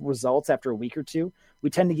see those results after a week or two, we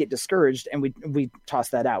tend to get discouraged and we toss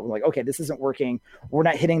that out. We're like, okay, this isn't working. We're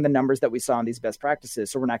not hitting the numbers that we saw in these best practices,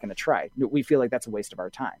 so we're not going to try. We feel like that's a waste of our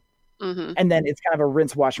time. Mm-hmm. And then it's kind of a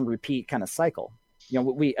rinse, wash, and repeat kind of cycle.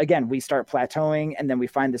 We start plateauing, and then we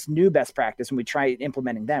find this new best practice and we try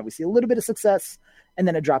implementing that. We see a little bit of success, and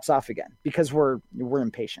then it drops off again because we're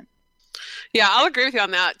impatient. Yeah, I'll agree with you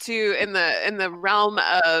on that too. In the realm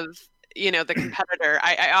of, the competitor,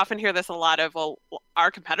 I often hear this a lot of, well,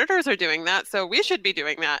 our competitors are doing that, so we should be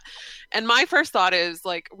doing that. And my first thought is,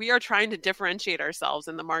 like, we are trying to differentiate ourselves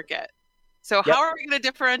in the market. So how are we going to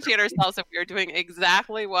differentiate ourselves if we're doing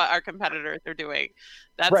exactly what our competitors are doing?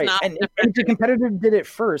 That's right. And if the competitor did it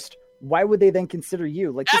first, why would they then consider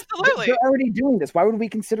you? Like, absolutely, they're already doing this. Why would we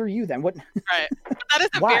consider you then? What? Right. But that is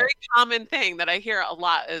a very common thing that I hear a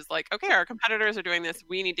lot, is like, okay, our competitors are doing this,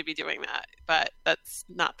 we need to be doing that. But that's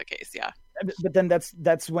not the case. Yeah. But then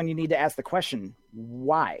that's when you need to ask the question,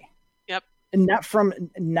 why? Yep. And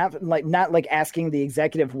not like asking the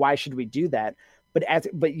executive, why should we do that?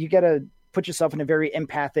 But you got to put yourself in a very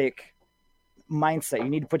empathic mindset. You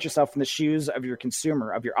need to put yourself in the shoes of your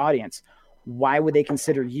consumer, of your audience. Why would they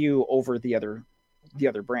consider you over the other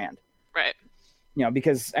brand? Right.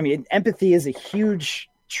 Because empathy is a huge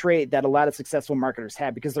trait that a lot of successful marketers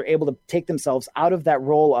have, because they're able to take themselves out of that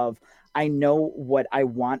role of, I know what I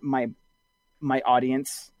want my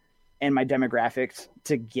audience and my demographics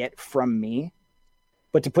to get from me,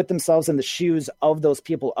 but to put themselves in the shoes of those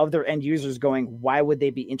people, of their end users, going, why would they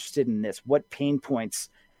be interested in this? What pain points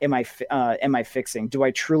am I fixing? Do I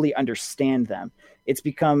truly understand them?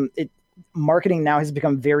 Marketing now has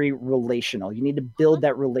become very relational. You need to build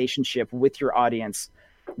that relationship with your audience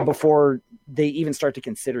before they even start to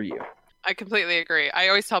consider you. I completely agree. I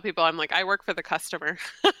always tell people, I'm like, I work for the customer.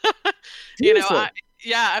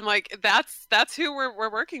 I'm like, that's who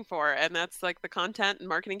we're working for. And that's like the content and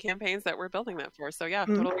marketing campaigns that we're building that for. So yeah,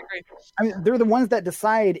 totally agree. They're the ones that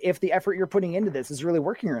decide if the effort you're putting into this is really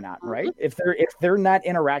working or not, right? If they're not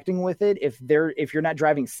interacting with it, if you're not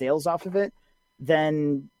driving sales off of it,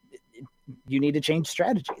 then you need to change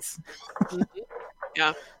strategies.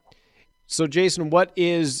 Yeah. So Jason, what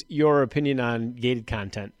is your opinion on gated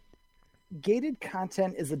content? Gated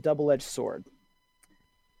content is a double-edged sword.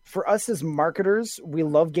 For us as marketers, we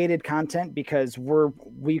love gated content because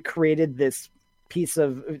we created this piece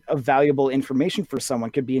of valuable information for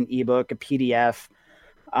someone. Could be an ebook, a PDF,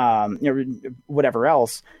 whatever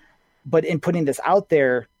else. But in putting this out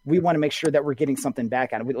there, we want to make sure that we're getting something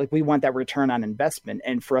back on it. We want that return on investment.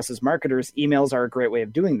 And for us as marketers, emails are a great way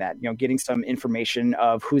of doing that, getting some information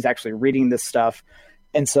of who's actually reading this stuff.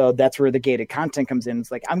 And so that's where the gated content comes in.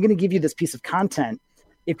 It's like, I'm going to give you this piece of content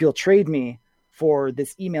if you'll trade me for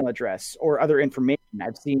this email address or other information.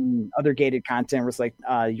 I've seen other gated content where it's like,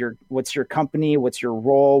 what's your company? What's your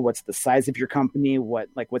role? What's the size of your company?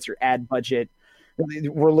 What's your ad budget?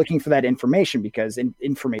 We're looking for that information because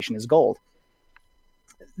information is gold.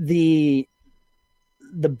 The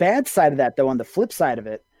bad side of that, though, on the flip side of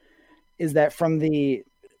it, is that from the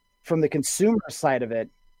consumer side of it,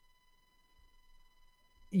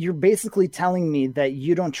 you're basically telling me that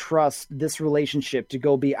you don't trust this relationship to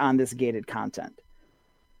go beyond this gated content.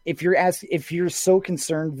 If you're so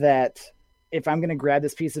concerned that if I'm going to grab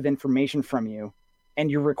this piece of information from you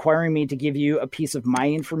and you're requiring me to give you a piece of my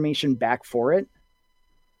information back for it,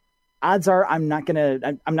 odds are I'm not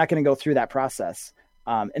gonna go through that process.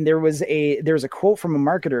 And there was a quote from a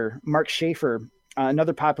marketer, Mark Schaefer,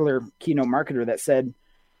 another popular keynote marketer, that said,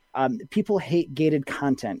 people hate gated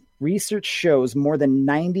content. Research shows more than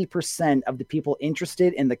 90% of the people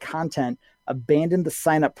interested in the content abandon the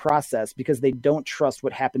sign-up process because they don't trust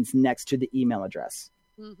what happens next to the email address.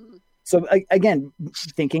 Mm-hmm. So again,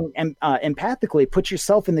 thinking empathically, put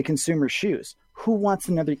yourself in the consumer's shoes. Who wants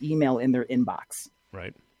another email in their inbox?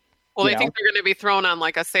 Right. Well, they think they're going to be thrown on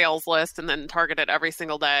like a sales list and then targeted every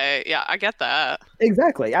single day. Yeah, I get that.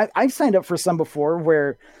 Exactly. I've signed up for some before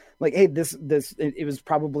where, like, hey, it was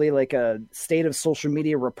probably like a state of social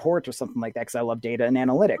media report or something like that because I love data and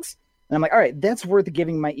analytics. And I'm like, all right, that's worth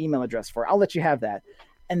giving my email address for. I'll let you have that.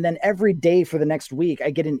 And then every day for the next week, I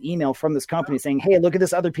get an email from this company saying, hey, look at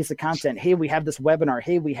this other piece of content. Hey, we have this webinar.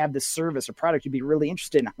 Hey, we have this service or product you'd be really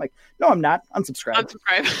interested in. I'm like, no, I'm not. Unsubscribe.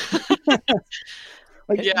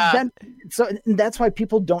 So that's why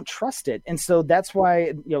people don't trust it. And so that's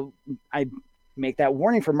why, I make that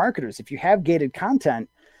warning for marketers. If you have gated content,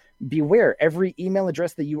 beware. Every email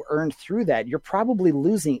address that you earned through that, you're probably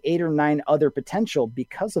losing 8 or 9 other potential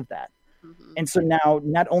because of that. Mm-hmm. And so now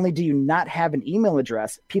not only do you not have an email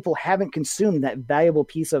address, people haven't consumed that valuable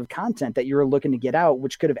piece of content that you're looking to get out,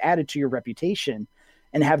 which could have added to your reputation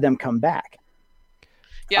and have them come back.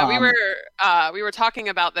 Yeah, we were talking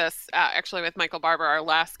about this actually with Michael Barber, our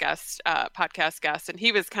last guest, podcast guest, and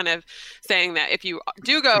he was kind of saying that if you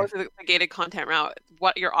do go to the gated content route,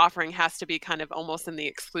 what you're offering has to be kind of almost in the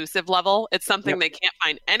exclusive level. It's something they can't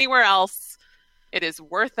find anywhere else. It is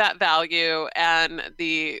worth that value, and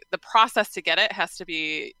the process to get it has to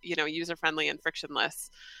be, user friendly and frictionless.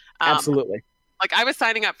 Absolutely. Like I was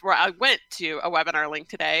signing up I went to a webinar link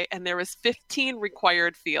today, and there was 15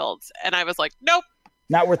 required fields, and I was like, nope.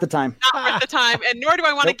 Not worth the time. Not worth the time. And nor do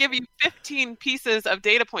I want to give you 15 pieces of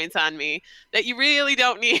data points on me that you really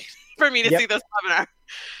don't need for me to see this webinar.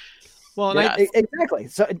 Well, exactly.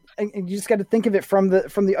 So you just got to think of it from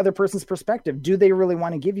the other person's perspective. Do they really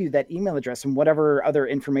want to give you that email address and whatever other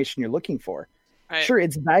information you're looking for? Right. Sure,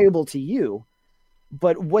 it's valuable to you,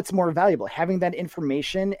 but what's more valuable? Having that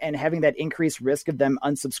information and having that increased risk of them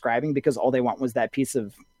unsubscribing because all they want was that piece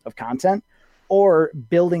of content? Or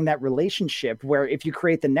building that relationship where if you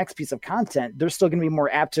create the next piece of content, they're still going to be more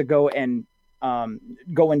apt to go and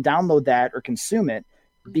download that or consume it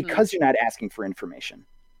because you're not asking for information.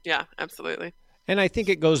 Yeah, absolutely. And I think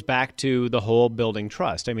it goes back to the whole building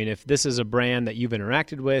trust. I mean, if this is a brand that you've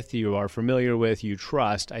interacted with, you are familiar with, you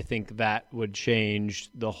trust, I think that would change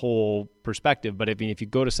the whole perspective. But if you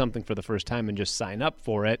go to something for the first time and just sign up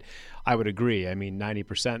for it, I would agree. I mean,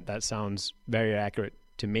 90%, that sounds very accurate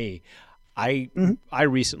to me. I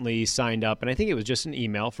recently signed up, and I think it was just an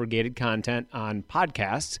email for gated content on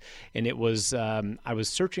podcasts. And it was, I was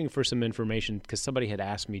searching for some information because somebody had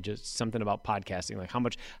asked me just something about podcasting, like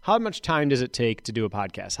how much time does it take to do a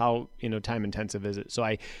podcast? How, time intensive is it? So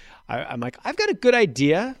I'm like, I've got a good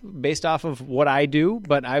idea based off of what I do,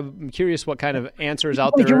 but I'm curious what kind of answers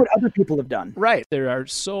out there. Hear what other people have done. Right. There are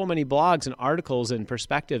so many blogs and articles and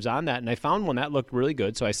perspectives on that. And I found one that looked really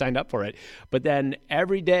good. So I signed up for it. But then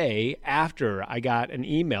every day after I got an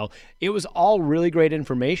email, it was all really great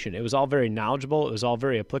information. It was all very knowledgeable. It was all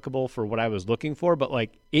very applicable for what I was looking for. But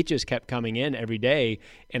it just kept coming in every day,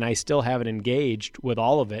 and I still haven't engaged with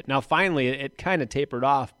all of it. Now, finally, it kind of tapered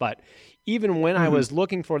off, but even when I was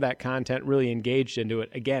looking for that content, really engaged into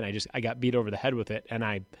it, again, I got beat over the head with it, and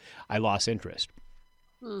I lost interest.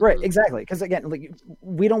 Right, exactly. Because again,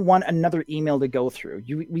 we don't want another email to go through.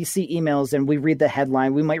 We see emails and we read the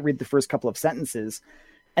headline. We might read the first couple of sentences,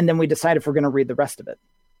 and then we decide if we're going to read the rest of it.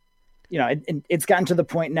 it's gotten to the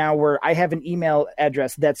point now where I have an email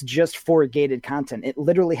address that's just for gated content. It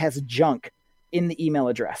literally has junk in the email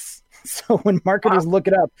address. So when marketers look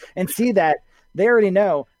it up and see that, they already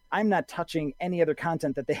know I'm not touching any other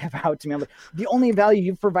content that they have out to me. I'm like, the only value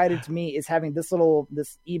you've provided to me is having this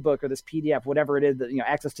ebook or this PDF, whatever it is, that,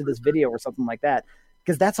 access to this video or something like that.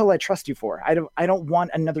 Because that's all I trust you for. I don't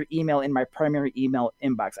want another email in my primary email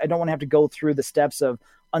inbox. I don't want to have to go through the steps of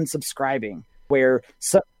unsubscribing, where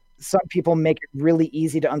some people make it really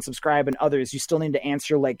easy to unsubscribe, and others you still need to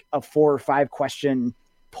answer like a 4 or 5 question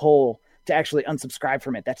poll to actually unsubscribe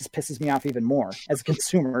from it. That just pisses me off even more as a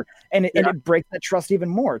consumer. And it breaks that trust even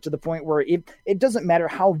more, to the point where it doesn't matter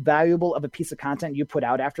how valuable of a piece of content you put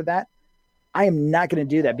out after that. I am not going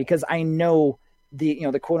to do that, because I know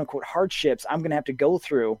the quote unquote hardships I'm going to have to go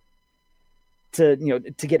through to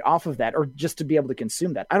get off of that, or just to be able to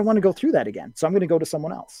consume that. I don't want to go through that again. So I'm going to go to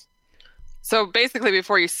someone else. So basically,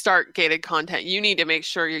 before you start gated content, you need to make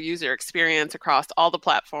sure your user experience across all the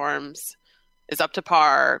platforms is up to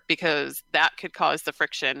par, because that could cause the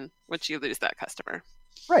friction, which you lose that customer.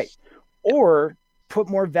 Right. Or put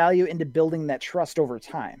more value into building that trust over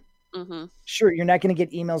time. Mm-hmm. Sure, you're not going to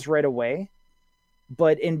get emails right away,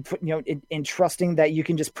 but in trusting that you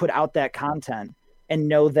can just put out that content and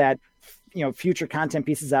know that future content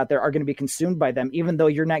pieces out there are going to be consumed by them, even though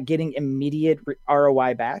you're not getting immediate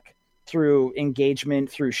ROI back through engagement,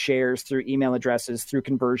 through shares, through email addresses, through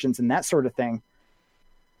conversions, and that sort of thing.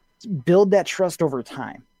 Build that trust over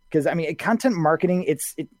time. Because content marketing,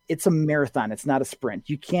 it's a marathon. It's not a sprint.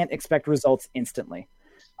 You can't expect results instantly.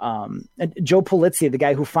 Joe Pulizzi, the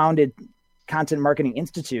guy who founded Content Marketing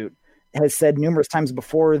Institute, has said numerous times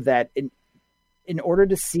before that in order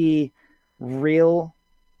to see real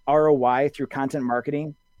ROI through content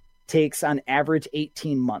marketing takes on average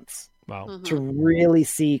 18 months. Wow. To really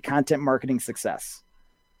see content marketing success.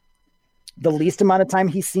 The least amount of time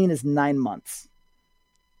he's seen is 9 months.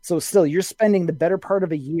 So still, you're spending the better part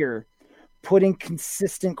of a year putting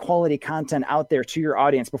consistent quality content out there to your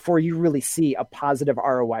audience before you really see a positive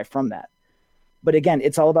ROI from that. But again,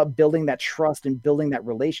 it's all about building that trust and building that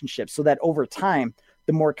relationship, so that over time,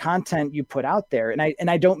 the more content you put out there, and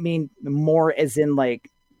I don't mean more as in like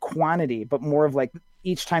quantity, but more of like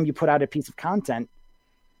each time you put out a piece of content,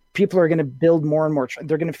 people are going to build more and more.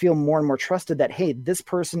 They're going to feel more and more trusted that, hey, this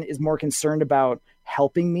person is more concerned about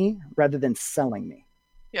helping me rather than selling me.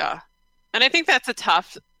 Yeah. And I think that's a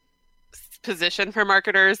tough position for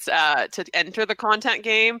marketers to enter the content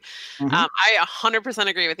game. Mm-hmm. I 100%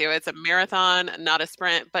 agree with you. It's a marathon, not a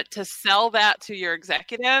sprint. But to sell that to your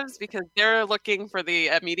executives, because they're looking for the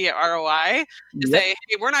immediate ROI, to say,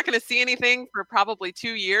 hey, we're not going to see anything for probably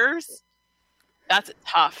 2 years, that's a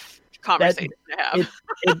tough conversation to have.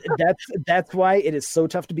 That's why it is so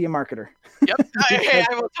tough to be a marketer. Yep. I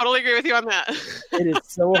will totally agree with you on that. It is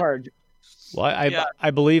so hard. Well,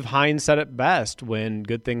 I believe Heinz said it best: when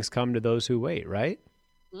good things come to those who wait, right?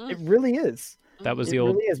 It really is. That was it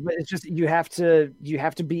really is, but it's just you have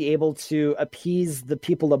to be able to appease the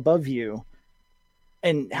people above you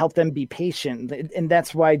and help them be patient. And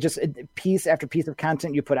that's why just piece after piece of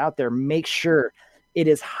content you put out there, make sure it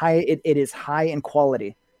is high. It is high in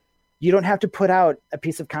quality. You don't have to put out a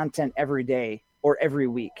piece of content every day or every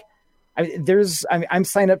week. I'm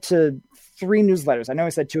signed up to 3 newsletters. I know I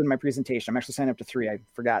said 2 in my presentation. I'm actually signed up to 3. I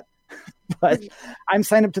forgot, but I'm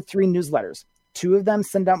signed up to 3 newsletters. 2 of them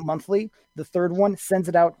send out monthly. The third one sends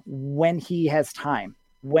it out when he has time,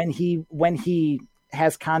 when he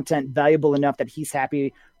has content valuable enough that he's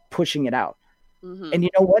happy pushing it out. Mm-hmm. And you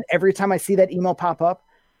know what? Every time I see that email pop up,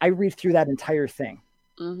 I read through that entire thing,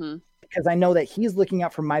 because I know that he's looking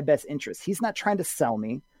out for my best interest. He's not trying to sell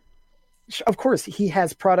me. Of course, he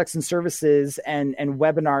has products and services and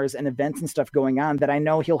webinars and events and stuff going on that I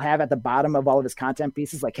know he'll have at the bottom of all of his content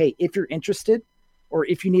pieces. Like, hey, if you're interested or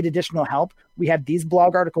if you need additional help, we have these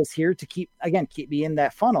blog articles here to keep me in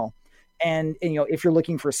that funnel. And if you're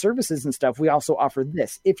looking for services and stuff, we also offer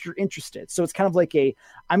this if you're interested. So it's kind of like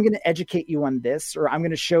I'm going to educate you on this, or I'm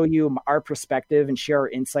going to show you our perspective and share our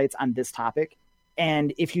insights on this topic.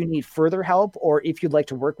 And if you need further help, or if you'd like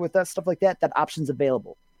to work with us, stuff like that, that option's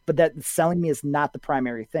available. But that selling me is not the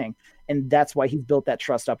primary thing. And that's why he's built that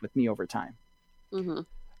trust up with me over time. Mm-hmm.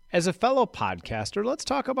 As a fellow podcaster, let's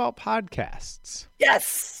talk about podcasts.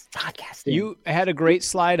 Yes, podcasting. You had a great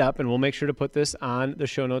slide up, and we'll make sure to put this on the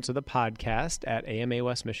show notes of the podcast at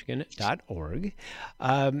amawestmichigan.org.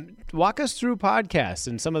 Walk us through podcasts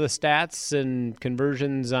and some of the stats and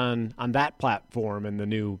conversions on that platform and the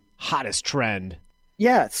new hottest trend.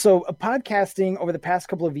 Yeah, so podcasting over the past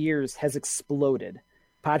couple of years has exploded.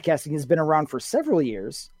 Podcasting has been around for several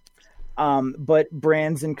years, But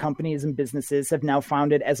brands and companies and businesses have now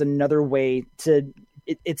found it as another way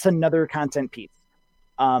it's another content piece,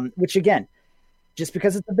 which again, just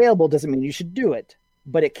because it's available doesn't mean you should do it,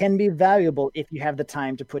 but it can be valuable if you have the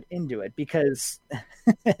time to put into it, because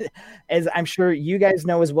as I'm sure you guys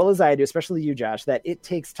know as well as I do, especially you, Josh, that it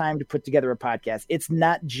takes time to put together a podcast. It's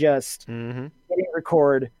not just hitting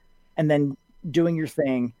record and then doing your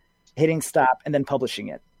thing, hitting stop, and then publishing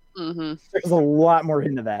it. There's a lot more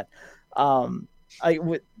into that. A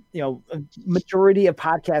majority of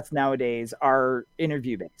podcasts nowadays are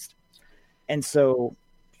interview based. And so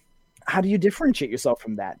how do you differentiate yourself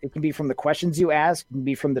from that? It can be from the questions you ask, it can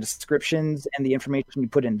be from the descriptions and the information you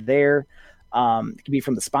put in there. It can be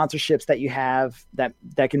from the sponsorships that you have that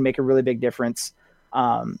can make a really big difference.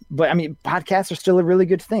 But I mean, podcasts are still a really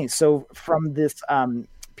good thing. So from this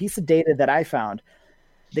piece of data that I found,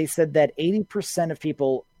 they said that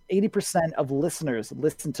 80% of listeners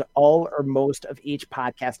listen to all or most of each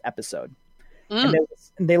podcast episode. And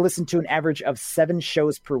they listen to an average of 7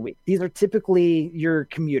 shows per week. These are typically your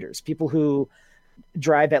commuters, people who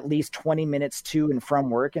drive at least 20 minutes to and from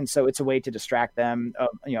work. And so it's a way to distract them,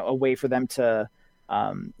 a way for them to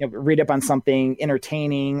read up on something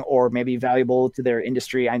entertaining or maybe valuable to their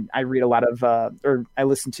industry. I read a lot of, or I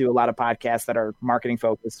listen to a lot of podcasts that are marketing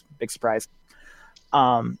focused. Big surprise.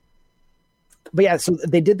 But yeah, so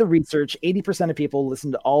they did the research. 80% of people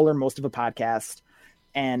listen to all or most of a podcast.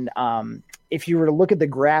 And if you were to look at the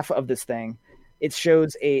graph of this thing, it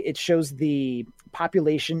shows the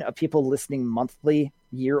population of people listening monthly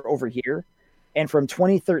year over year. And from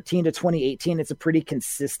 2013 to 2018, it's a pretty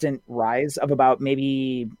consistent rise of about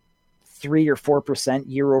maybe 3 or 4%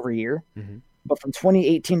 year over year. But from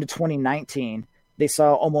 2018 to 2019, they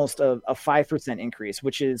saw almost a 5% increase,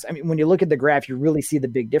 which is, I mean, when you look at the graph, you really see the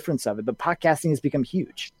big difference of it. But podcasting has become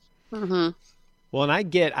huge. Well, and I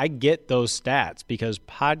get those stats because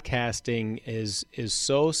podcasting is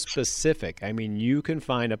so specific. I mean, you can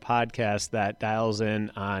find a podcast that dials in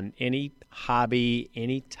on any hobby,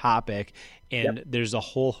 any topic, and there's a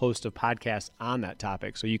whole host of podcasts on that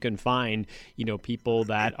topic. So you can find, people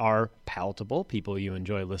that are palatable, people you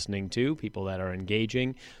enjoy listening to, people that are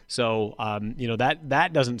engaging. So, that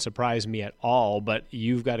doesn't surprise me at all, but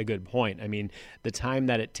you've got a good point. I mean, the time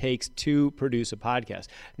that it takes to produce a podcast.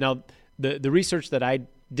 Now, the research that I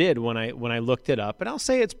did when I looked it up, and I'll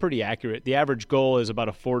say it's pretty accurate. The average goal is about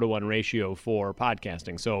a 4-to-1 ratio for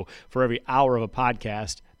podcasting. So for every hour of a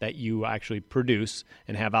podcast that you actually produce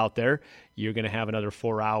and have out there, you're going to have another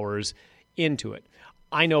 4 hours into it.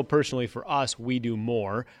 I know personally for us, we do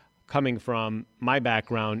more. Coming from my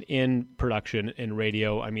background in production and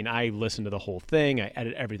radio, I mean, I listen to the whole thing. I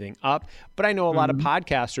edit everything up. But I know a lot of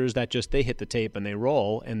podcasters that they hit the tape and they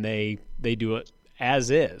roll and they do it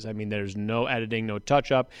as is. I mean, there's no editing, no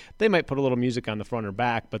touch up. They might put a little music on the front or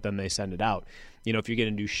back, but then they send it out. If you're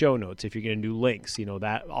going to do show notes, if you're going to do links,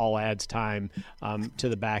 that all adds time to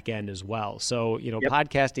the back end as well. So,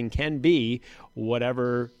 podcasting can be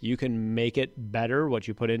whatever you can make it better, what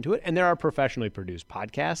you put into it. And there are professionally produced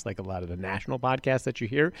podcasts, like a lot of the national podcasts that you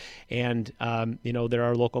hear. And, there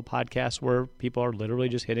are local podcasts where people are literally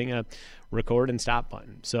just hitting a record and stop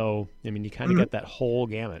button. So, I mean, you kind of get that whole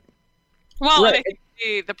gamut. Well, right. And I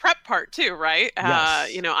think the prep part too, right?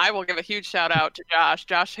 Yes. I will give a huge shout out to Josh.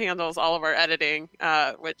 Josh handles all of our editing,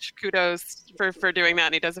 which kudos for doing that.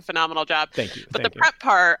 And he does a phenomenal job. Thank you. But the prep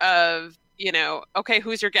part of, okay,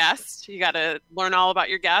 who's your guest? You got to learn all about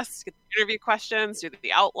your guests, get the interview questions, do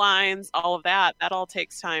the outlines, all of that. That all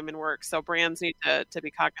takes time and work. So brands need to be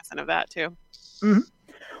cognizant of that too. Mm-hmm.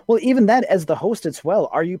 Well, even that as the host as well,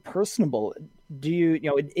 are you personable? Do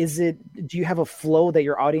you have a flow that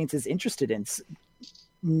your audience is interested in?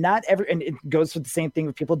 And it goes for the same thing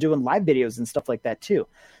with people doing live videos and stuff like that too.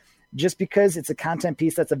 Just because it's a content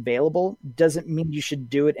piece that's available doesn't mean you should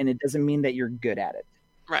do it. And it doesn't mean that you're good at it.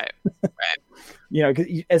 Right.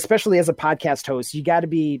 Especially as a podcast host, you got to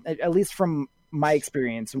be, at least from my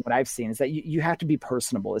experience and what I've seen, is that you have to be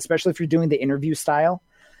personable, especially if you're doing the interview style.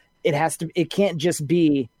 It can't just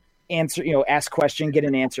be answer, ask question, get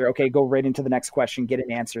an answer. Okay, go right into the next question, get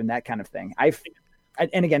an answer, and that kind of thing.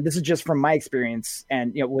 And again, this is just from my experience,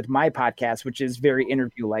 and with my podcast, which is very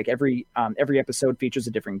interview-like. Every episode features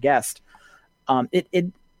a different guest.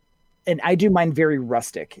 And I do mine very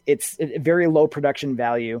rustic. It's a very low production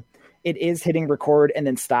value. It is hitting record and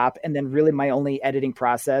then stop, and then really my only editing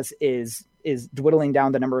process is dwindling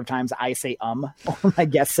down the number of times I say or my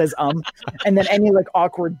guest says and then any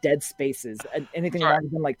awkward dead spaces, anything longer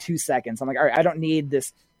than 2 seconds. I'm like, all right, I don't need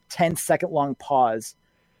this 10-second long pause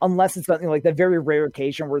unless it's something like the very rare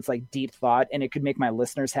occasion where it's deep thought and it could make my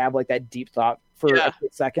listeners have that deep thought for a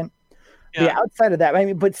quick second. Yeah, outside of that, I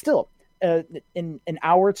mean, but still, in an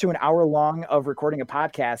hour to an hour long of recording a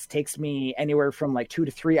podcast takes me anywhere from like 2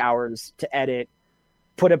 to 3 hours to edit,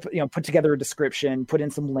 put together a description, put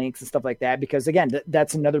in some links and stuff like that. Because again,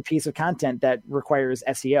 that's another piece of content that requires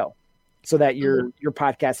SEO, so that your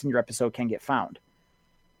podcast and your episode can get found.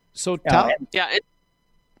 So I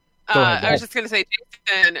was just going to say,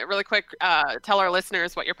 Jason, really quick, tell our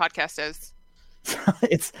listeners what your podcast is.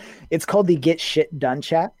 It's called the Get Shit Done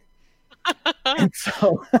Chat. and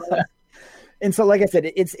so, like I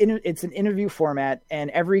said, it's an interview format,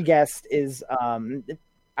 and every guest is,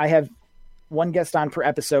 I have one guest on per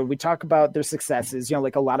episode. We talk about their successes,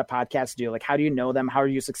 like a lot of podcasts do. Like, how do you know them? How are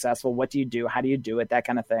you successful? What do you do? How do you do it? That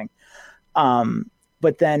kind of thing.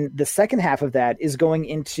 But then the second half of that is going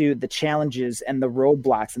into the challenges and the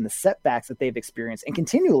roadblocks and the setbacks that they've experienced and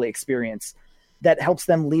continually experience that helps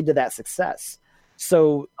them lead to that success.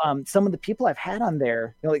 So some of the people I've had on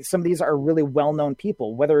there, like some of these are really well-known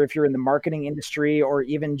people, whether if you're in the marketing industry or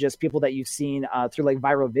even just people that you've seen through like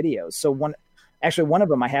viral videos. So one of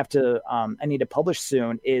them I need to publish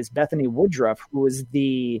soon is Bethany Woodruff, who was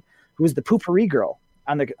the Poo-Pourri girl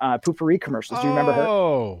on the Poo-Pourri commercials. Do you remember her?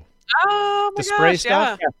 Oh my the spray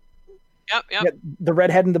stuff. Yeah. Yep. The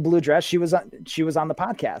redhead in the blue dress. She was on the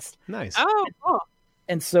podcast. Nice. Oh, cool.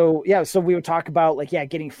 And so we would talk about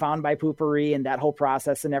getting found by Poo-Pourri and that whole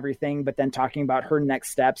process and everything, but then talking about her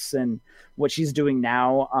next steps and what she's doing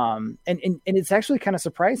now. And it's actually kind of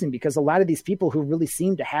surprising because a lot of these people who really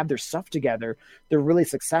seem to have their stuff together, they're really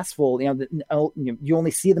successful. You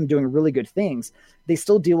only see them doing really good things. They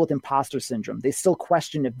still deal with imposter syndrome. They still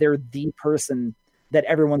question if they're the person that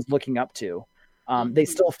everyone's looking up to. They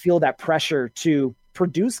still feel that pressure to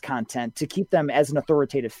produce content to keep them as an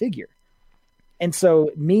authoritative figure. And so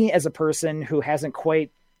me as a person who hasn't quite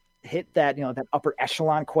hit that, that upper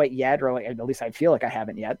echelon quite yet, or at least I feel like I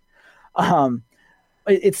haven't yet.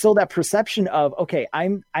 It's still that perception of, okay,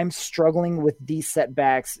 I'm struggling with these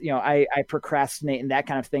setbacks. I procrastinate and that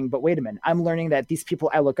kind of thing. But wait a minute, I'm learning that these people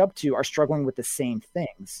I look up to are struggling with the same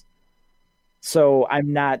things. So I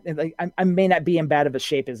may not be in bad of a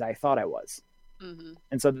shape as I thought I was. Mm-hmm.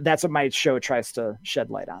 And so that's what my show tries to shed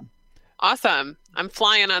light on. Awesome. I'm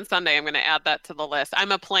flying on Sunday. I'm going to add that to the list.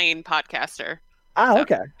 I'm a plain podcaster. Okay. I'm going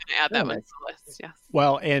to add that one to the list. Yeah.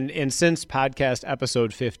 Well, and since podcast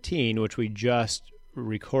episode 15, which we just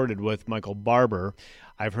recorded with Michael Barber,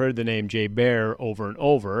 I've heard the name Jay Baer over and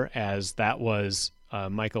over, as that was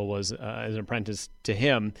Michael was as an apprentice to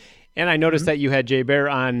him. And I noticed that you had Jay Baer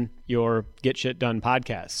on your Get Shit Done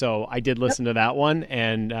podcast. So I did listen to that one.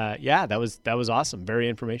 And that was awesome. Very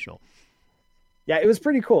informational. Yeah, it was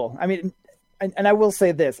pretty cool. I mean, and I will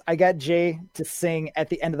say this. I got Jay to sing at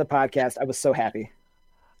the end of the podcast. I was so happy.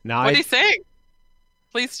 What did he sing?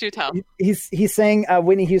 Please do tell. He sang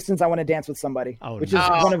Whitney Houston's I Want to Dance with Somebody, which is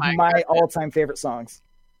one of my all-time favorite songs.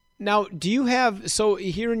 Now, do you have, so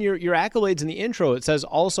here in your accolades in the intro, it says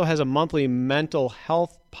also has a monthly mental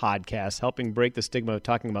health podcast helping break the stigma of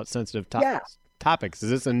talking about sensitive topics. Is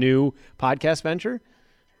this a new podcast venture?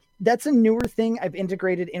 That's a newer thing I've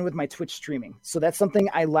integrated in with my Twitch streaming. So that's something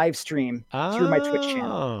I live stream through my Twitch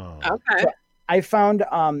channel. Okay. So I found,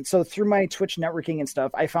 so through my Twitch networking and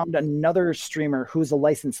stuff, I found another streamer who's a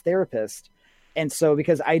licensed therapist. And so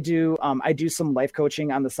because I do some life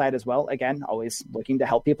coaching on the side as well, again, always looking to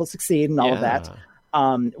help people succeed and all of that.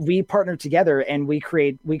 We partnered together and we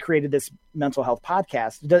created this mental health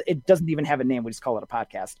podcast. It doesn't even have a name. We just call it a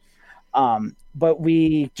podcast. But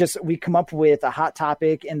we come up with a hot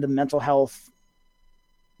topic in the mental health,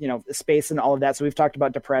 space and all of that. So we've talked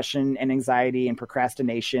about depression and anxiety and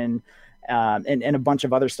procrastination, and a bunch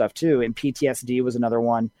of other stuff too. And PTSD was another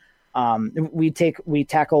one. We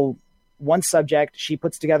tackle one subject. She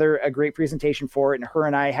puts together a great presentation for it. And her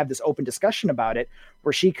and I have this open discussion about it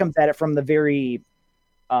where she comes at it from the very,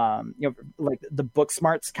 like the book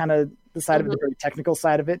smarts kind of the side of it, the very technical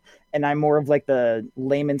side of it. And I'm more of like the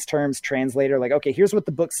layman's terms translator, like, okay, here's what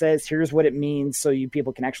the book says. Here's what it means. So you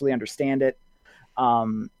people can actually understand it.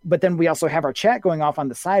 But then we also have our chat going off on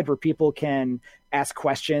the side where people can ask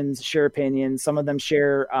questions, share opinions. Some of them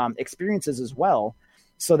share experiences as well.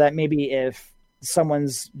 So that maybe if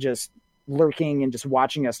someone's just lurking and just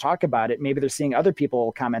watching us talk about it, maybe they're seeing other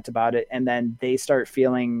people comment about it and then they start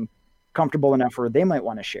feeling comfortable enough where they might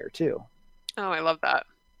want to share too. Oh, I love that.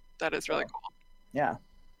 That is really cool. Yeah.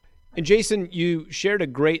 And Jason, you shared a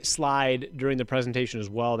great slide during the presentation as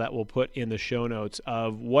well that we'll put in the show notes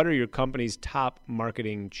of what are your company's top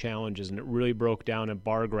marketing challenges. And it really broke down a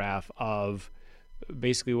bar graph of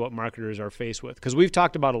basically what marketers are faced with. Because we've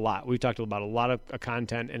talked about a lot. We've talked about a lot of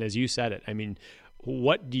content. And as you said it, I mean,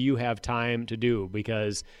 what do you have time to do?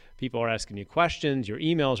 Because People are asking you questions. Your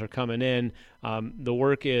emails are coming in. The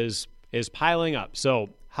work is piling up. So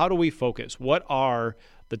how do we focus? What are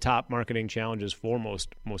the top marketing challenges for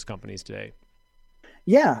most companies today?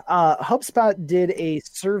 Yeah, HubSpot did a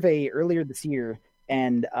survey earlier this year,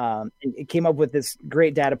 and it came up with this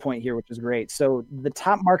great data point here, which is great. So the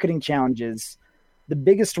top marketing challenges, the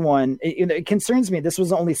biggest one, it concerns me. This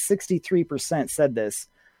was only 63% said this,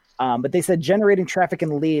 but they said generating traffic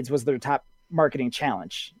and leads was their top marketing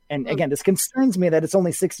challenge. And again, this concerns me that it's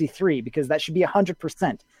only 63 because that should be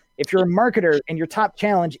 100%. If you're a marketer and your top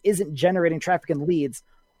challenge isn't generating traffic and leads,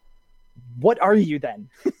 what are you then?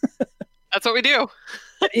 That's what we do.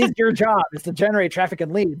 Is your job is to generate traffic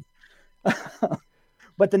and leads.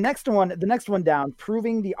 But the next one down,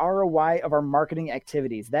 proving the ROI of our marketing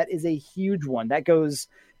activities. That is a huge one. That goes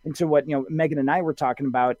into what Megan and I were talking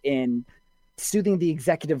about in soothing the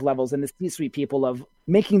executive levels and the C-suite people of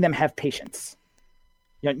making them have patience.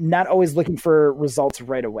 Not always looking for results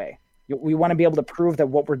right away. We want to be able to prove that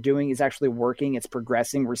what we're doing is actually working. It's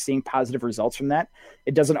progressing. We're seeing positive results from that.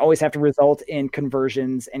 It doesn't always have to result in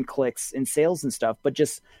conversions and clicks and sales and stuff, but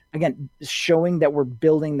just, again, showing that we're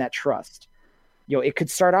building that trust. It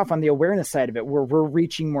could start off on the awareness side of it where we're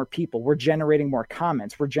reaching more people. We're generating more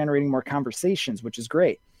comments. We're generating more conversations, which is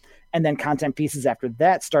great. And then content pieces after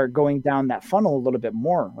that start going down that funnel a little bit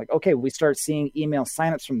more. Like, okay, we start seeing email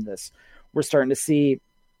signups from this. We're starting to see,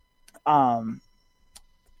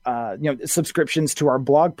 subscriptions to our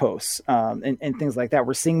blog posts and things like that.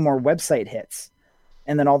 We're seeing more website hits.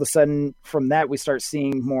 And then all of a sudden from that, we start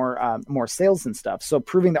seeing more sales and stuff. So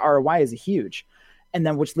proving the ROI is a huge. And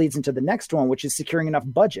then which leads into the next one, which is securing enough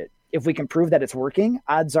budget. If we can prove that it's working,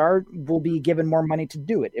 odds are we'll be given more money to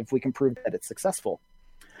do it if we can prove that it's successful.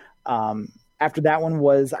 After that one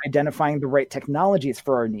was identifying the right technologies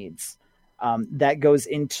for our needs. That goes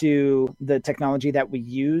into the technology that we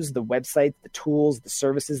use, the website, the tools, the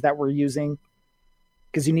services that we're using,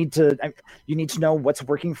 because you need to know what's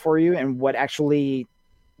working for you and what actually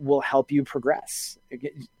will help you progress.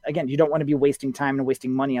 Again, you don't want to be wasting time and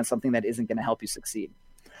wasting money on something that isn't going to help you succeed.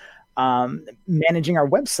 Managing our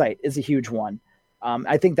website is a huge one.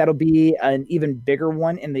 I think that'll be an even bigger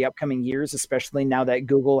one in the upcoming years, especially now that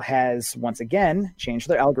Google has once again changed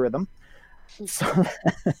their algorithm. So,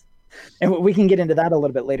 and we can get into that a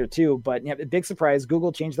little bit later too. But big surprise,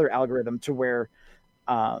 Google changed their algorithm to where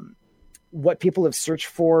what people have searched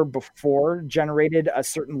for before generated a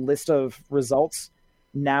certain list of results.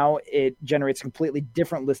 Now it generates a completely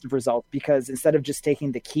different list of results because instead of just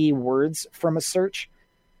taking the keywords from a search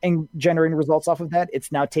and generating results off of that,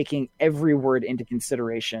 it's now taking every word into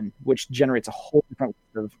consideration, which generates a whole different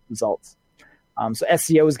list of results. So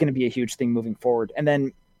SEO is going to be a huge thing moving forward. And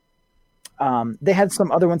then they had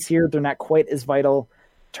some other ones here. They're not quite as vital.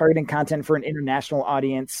 Targeting content for an international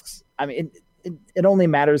audience. I mean, it only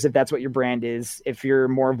matters if that's what your brand is. If you're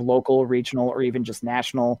more of local, regional, or even just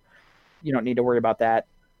national, you don't need to worry about that.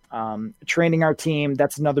 Training our team,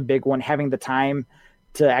 that's another big one. Having the time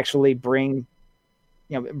to actually bring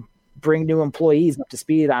new employees up to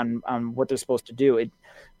speed on what they're supposed to do.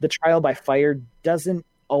 The trial by fire doesn't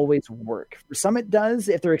always work. For some it does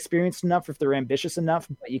if they're experienced enough, if they're ambitious enough,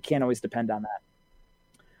 but you can't always depend on that.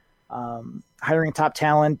 Hiring top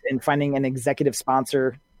talent and finding an executive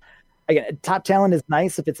sponsor. Again, top talent is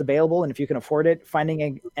nice if it's available and if you can afford it.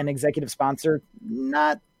 Finding an executive sponsor,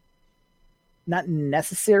 not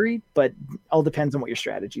necessary, but all depends on what your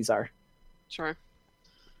strategies are. Sure.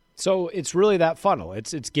 So it's really that funnel.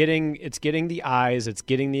 It's getting the eyes, it's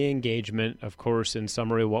getting the engagement. Of course, in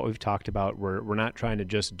summary, what we've talked about, we're not trying to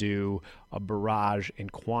just do a barrage in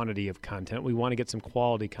quantity of content. We want to get some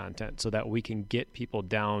quality content so that we can get people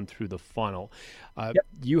down through the funnel. Yep.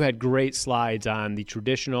 You had great slides on the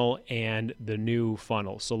traditional and the new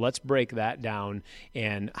funnel. So let's break that down.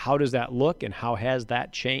 And how does that look and how has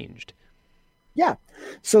that changed? Yeah.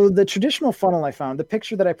 So the traditional funnel I found, the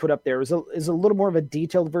picture that I put up there is a little more of a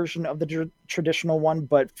detailed version of the traditional one,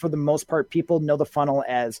 but for the most part, people know the funnel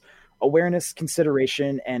as awareness,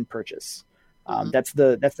 consideration, and purchase. That's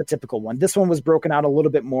the typical one. This one was broken out a little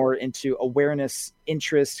bit more into awareness,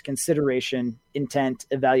 interest, consideration, intent,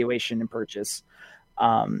 evaluation, and purchase,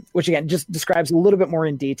 which again just describes a little bit more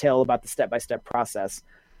in detail about the step-by-step process.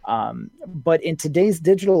 But in today's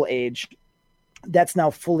digital age, that's now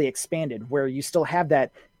fully expanded where you still have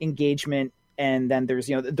that engagement. And then there's,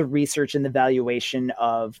 the research and the valuation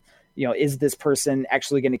of, is this person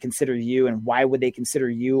actually going to consider you and why would they consider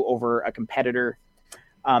you over a competitor?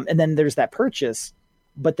 And then there's that purchase.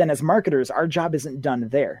 But then as marketers, our job isn't done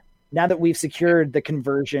there. Now that we've secured the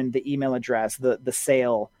conversion, the email address, the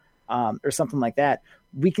sale, or something like that,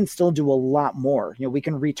 we can still do a lot more. You know, we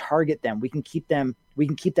can retarget them. We can keep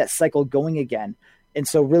that cycle going again. And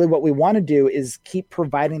so really what we want to do is keep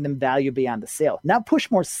providing them value beyond the sale, not push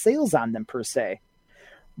more sales on them per se,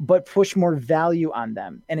 but push more value on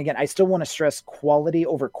them. And again, I still want to stress quality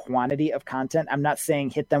over quantity of content. I'm not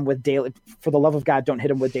saying hit them with daily, for the love of God, don't hit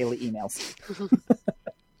them with daily emails.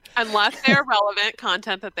 Unless they're relevant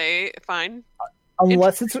content that they find.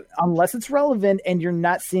 Unless it's relevant and you're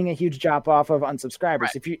not seeing a huge drop off of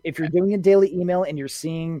unsubscribers. Right. If you're doing a daily email and you're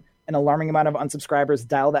seeing an alarming amount of unsubscribers,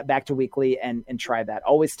 dial that back to weekly and try that.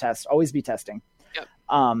 Always test, always be testing. Yep.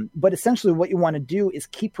 But essentially what you want to do is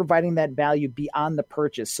keep providing that value beyond the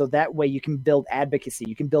purchase. So that way you can build advocacy,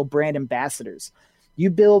 you can build brand ambassadors,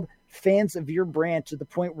 you build fans of your brand to the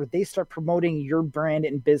point where they start promoting your brand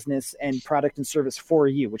and business and product and service for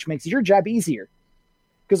you, which makes your job easier.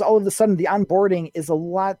 Because all of a sudden the onboarding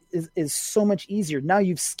is so much easier. Now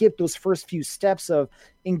you've skipped those first few steps of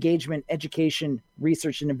engagement, education,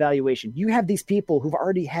 research, and evaluation. You have these people who've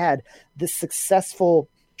already had this successful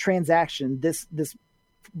transaction, this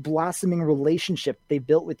blossoming relationship they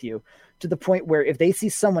built with you, to the point where if they see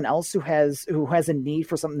someone else who has a need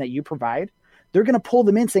for something that you provide, they're going to pull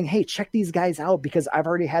them in saying, "Hey, check these guys out because I've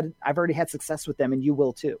already had success with them and you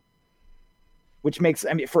will too." Which makes,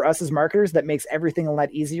 I mean, for us as marketers, that makes everything a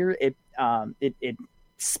lot easier. It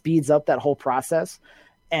speeds up that whole process,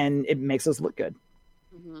 and it makes us look good.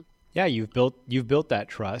 Mm-hmm. Yeah, you've built that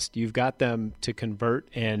trust. You've got them to convert,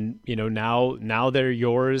 and now they're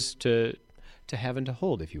yours to have and to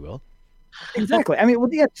hold, if you will. Exactly. I mean, well,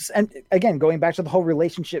 yeah. And again, going back to the whole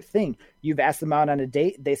relationship thing, you've asked them out on a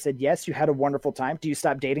date. They said yes. You had a wonderful time. Do you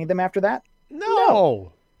stop dating them after that?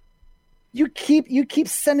 No. You keep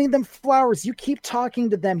sending them flowers. You keep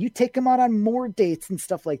talking to them. You take them out on more dates and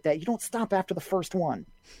stuff like that. You don't stop after the first one.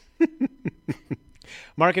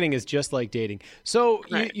 Marketing is just like dating. So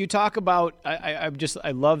right. you talk about,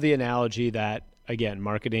 I love the analogy that, again,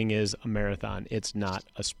 marketing is a marathon. It's not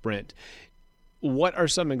a sprint. What are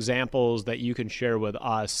some examples that you can share with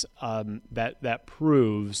us that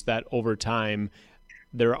proves that over time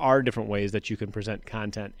there are different ways that you can present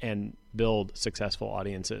content and build successful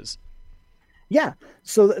audiences? Yeah.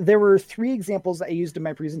 So there were 3 examples that I used in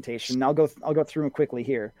my presentation. I'll go through them quickly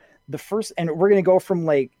here. The first, and we're going to go from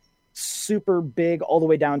like super big all the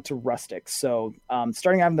way down to rustic. So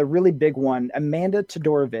starting out on the really big one, Amanda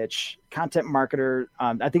Todorovich, content marketer.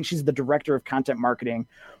 I think she's the director of content marketing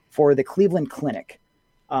for the Cleveland Clinic.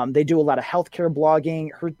 They do a lot of healthcare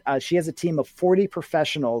blogging. She has a team of 40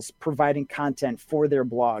 professionals providing content for their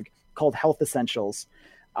blog called Health Essentials.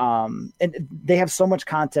 And they have so much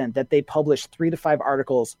content that they publish 3 to 5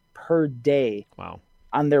 articles per day. Wow.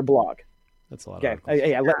 On their blog. That's a lot.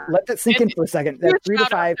 Okay. Let that sink in for a second. That 3 to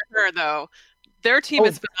 5. Her, though. Their team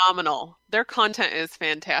is phenomenal. Their content is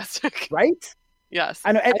fantastic. Right? Yes.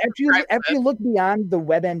 I know. After you look beyond the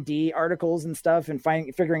WebMD articles and stuff and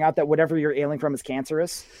figuring out that whatever you're ailing from is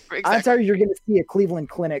cancerous, exactly. I'm sorry, you're going to see a Cleveland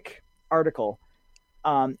Clinic article.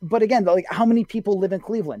 But again, like, how many people live in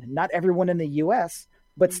Cleveland? Not everyone in the U.S.,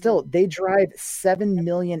 but still, they drive 7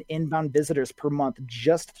 million inbound visitors per month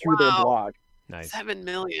just through their blog. Nice. 7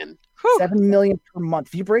 million. 7 million per month.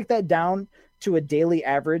 If you break that down to a daily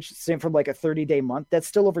average, same from like a 30-day month, that's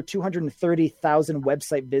still over 230,000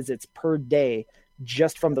 website visits per day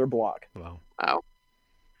just from their blog. Wow.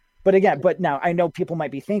 But now I know people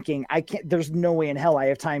might be thinking, there's no way in hell I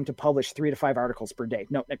have time to publish 3 to 5 articles per day.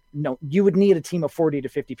 No, you would need a team of 40 to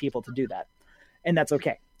 50 people to do that. And that's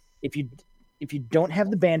okay. If you don't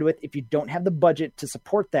have the bandwidth, if you don't have the budget to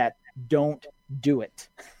support that, don't do it.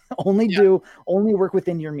 Only work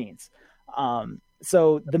within your means.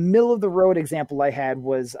 So the middle of the road example I had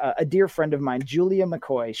was a dear friend of mine, Julia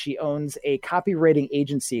McCoy. She owns a copywriting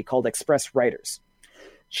agency called Express Writers.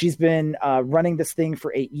 She's been running this thing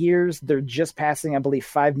for 8 years. They're just passing, I believe,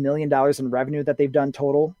 $5 million in revenue that they've done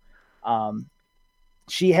total.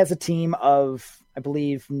 She has a team of, I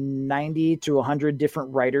believe, 90 to 100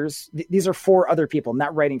 different writers. These are for other people,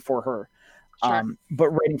 not writing for her, but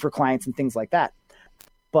writing for clients and things like that.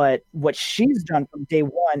 But what she's done from day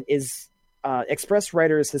one is Express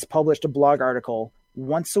Writers has published a blog article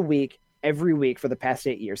once a week, every week for the past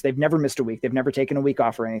 8 years. They've never missed a week. They've never taken a week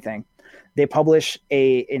off or anything. They publish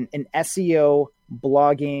an SEO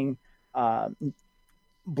blogging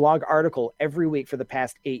blog article every week for the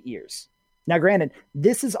past 8 years. Now, granted,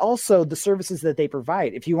 this is also the services that they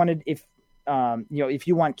provide. If you want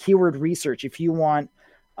keyword research, if you want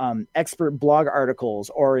expert blog articles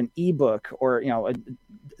or an ebook or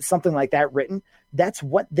something like that written, that's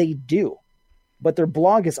what they do. but their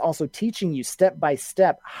blog is also teaching you step by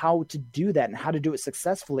step how to do that and how to do it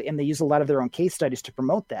successfully. And they use a lot of their own case studies to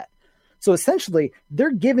promote that. So essentially,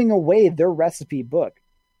 they're giving away their recipe book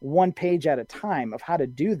one page at a time of how to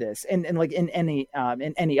do this. And like in any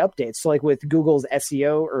updates. So like with Google's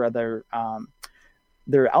SEO or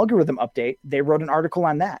their algorithm update, they wrote an article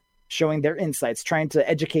on that, showing their insights, trying to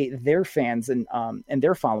educate their fans and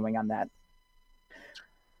their following on that.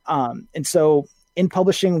 And so in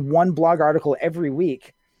publishing one blog article every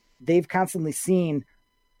week, they've constantly seen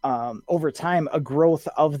over time a growth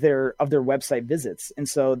of their website visits. And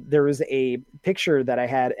so there was a picture that I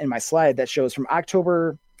had in my slide that shows from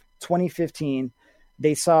October 2015,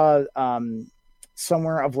 they saw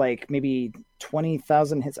somewhere of like maybe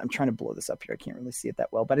 20,000 hits. I'm trying to blow this up here. I can't really see it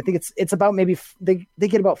that well, but I think it's about maybe they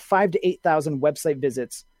get about 5,000 to 8,000 website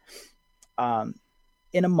visits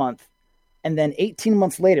in a month. And then 18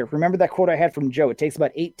 months later, remember that quote I had from Joe, it takes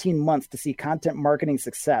about 18 months to see content marketing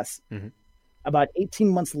success. Mm-hmm. About 18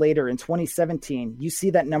 months later in 2017, you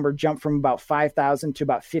see that number jump from about 5,000 to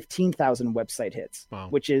about 15,000 website hits, wow,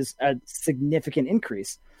 which is a significant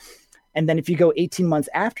increase. And then if you go 18 months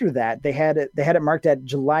after that, they had it marked at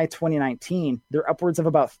July 2019. They're upwards of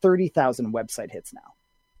about 30,000 website hits now.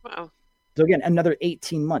 Wow. So again, another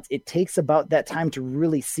 18 months. It takes about that time to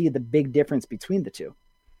really see the big difference between the two.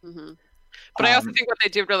 Mm-hmm. But I also think what they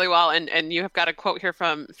did really well, and you have got a quote here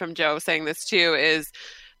from Joe saying this too, is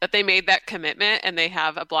that they made that commitment and they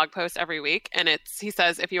have a blog post every week. And he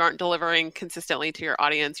says, if you aren't delivering consistently to your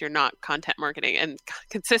audience, you're not content marketing, and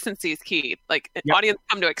consistency is key. Like an audience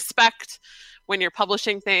come to expect when you're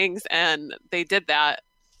publishing things. And they did that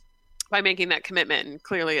by making that commitment, and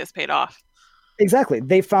clearly it's paid off. Exactly.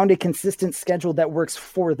 They found a consistent schedule that works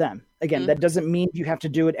for them. Again, that doesn't mean you have to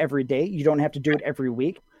do it every day. You don't have to do it every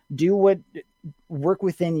week. Work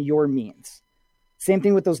within your means. Same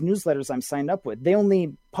thing with those newsletters I'm signed up with. They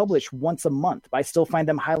only publish once a month, but I still find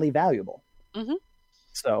them highly valuable. Mm-hmm.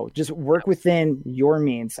 So just work within your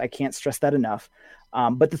means. I can't stress that enough.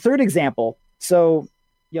 But the third example, so,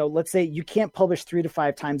 let's say you can't publish 3 to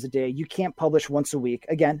 5 times a day. You can't publish once a week.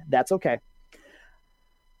 Again, that's okay.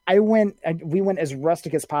 We went as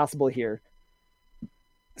rustic as possible here.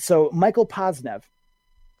 So Michael Posnev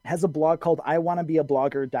has a blog called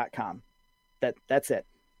iwannabeablogger.com. That's it.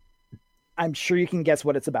 I'm sure you can guess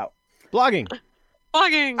what it's about. Blogging.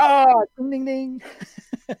 Oh, ding, ding.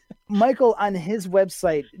 Michael on his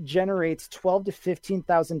website generates 12 to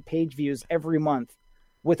 15,000 page views every month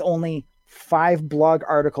with only 5 blog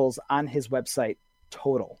articles on his website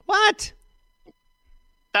total. What?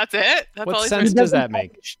 That's it? That's what sense does that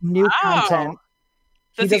make? New content.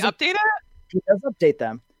 Does he update it? He does update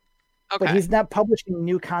them. Okay. But he's not publishing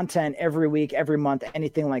new content every week, every month,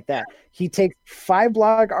 anything like that. He takes 5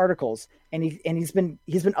 blog articles and he's been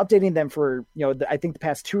updating them for, I think the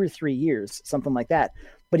past 2 or 3 years, something like that.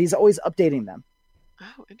 But he's always updating them.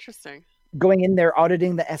 Oh, interesting. Going in there,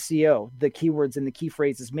 auditing the SEO, the keywords and the key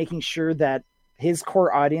phrases, making sure that his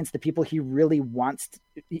core audience, the people he really wants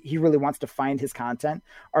to find his content,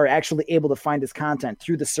 are actually able to find his content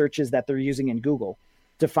through the searches that they're using in Google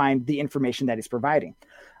to find the information that he's providing.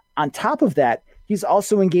 On top of that, he's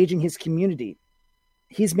also engaging his community.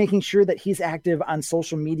 He's making sure that he's active on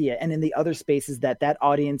social media and in the other spaces that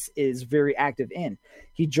audience is very active in.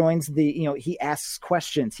 He joins he asks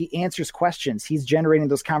questions, he answers questions, he's generating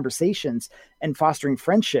those conversations and fostering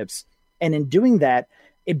friendships. And in doing that,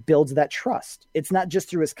 it builds that trust. It's not just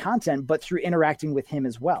through his content, but through interacting with him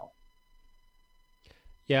as well.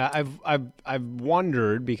 Yeah, I've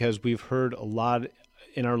wondered, because we've heard a lot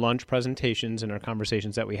in our lunch presentations and our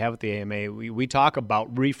conversations that we have with the AMA, we talk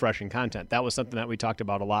about refreshing content. That was something that we talked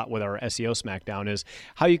about a lot with our SEO Smackdown, is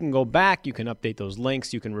how you can go back, you can update those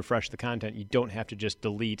links, you can refresh the content. You don't have to just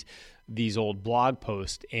delete these old blog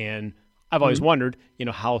posts. And I've always wondered,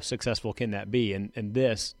 how successful can that be? And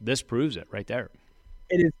this proves it right there.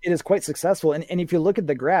 It is quite successful. And if you look at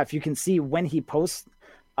the graph, you can see when he posted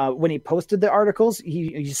the articles,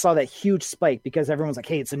 you saw that huge spike because everyone's like,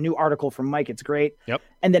 hey, it's a new article from Mike. It's great. Yep.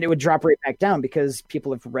 And then it would drop right back down because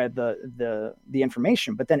people have read the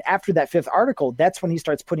information. But then after that 5th article, that's when he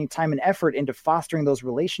starts putting time and effort into fostering those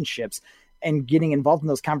relationships and getting involved in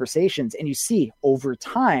those conversations. And you see over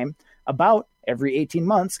time, about every 18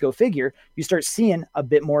 months, go figure, you start seeing a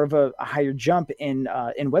bit more of a higher jump in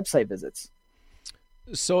website visits.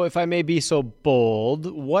 So if I may be so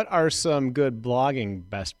bold, what are some good blogging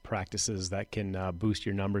best practices that can boost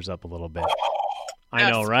your numbers up a little bit? I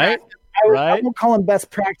know, right? I won't call them best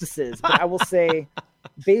practices, but I will say,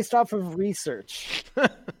 based off of research,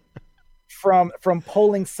 from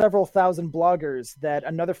polling several thousand bloggers that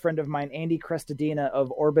another friend of mine, Andy Crestadina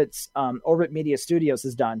of Orbit Media Studios,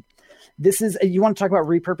 has done. This is, you want to talk about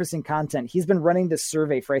repurposing content. He's been running this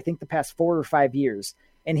survey for, I think, the past 4 or 5 years.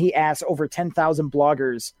 And he asked over 10,000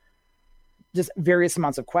 bloggers just various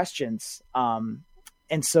amounts of questions.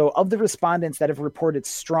 And so of the respondents that have reported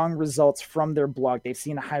strong results from their blog, they've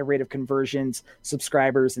seen a high rate of conversions,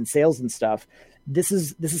 subscribers, and sales and stuff. This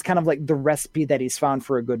is kind of like the recipe that he's found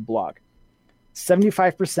for a good blog.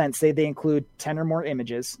 75% say they include 10 or more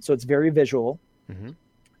images, so it's very visual.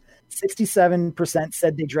 67%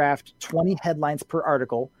 said they draft 20 headlines per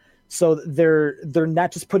article. So they're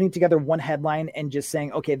not just putting together one headline and just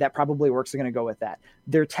saying, okay, that probably works, I'm going to go with that.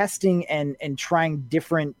 They're testing and trying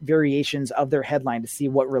different variations of their headline to see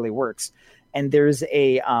what really works. And there's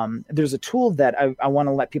a tool that I want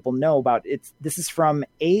to let people know about. This is from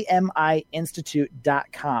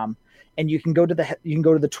AMIinstitute.com. And you can go to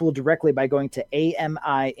the tool directly by going to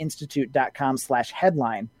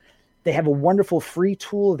AMIinstitute.com/headline. They have a wonderful free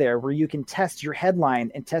tool there where you can test your headline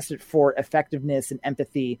and test it for effectiveness and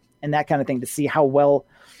empathy and that kind of thing to see how well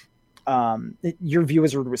your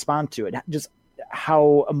viewers would respond to it, just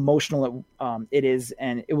how emotional it is.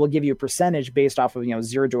 And it will give you a percentage based off of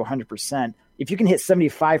 0 to 100%. If you can hit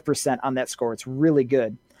 75% on that score, it's really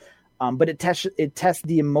good. But it tests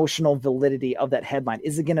the emotional validity of that headline.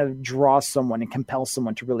 Is it going to draw someone and compel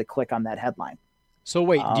someone to really click on that headline? So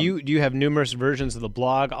wait, do you have numerous versions of the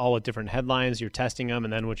blog, all with different headlines? You're testing them,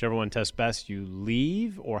 and then whichever one tests best, you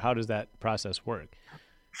leave, or how does that process work?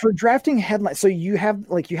 For drafting headlines, so you have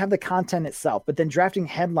the content itself, but then drafting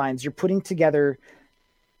headlines, you're putting together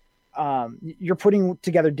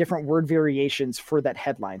different word variations for that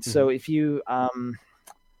headline. So if you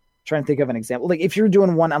trying to think of an example, like if you're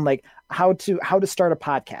doing one on like how to start a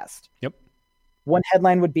podcast. Yep. One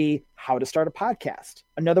headline would be how to start a podcast.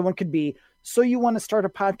 Another one could be, so you want to start a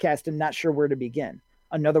podcast and not sure where to begin.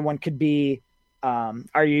 Another one could be,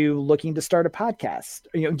 are you looking to start a podcast?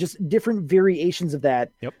 Just different variations of that.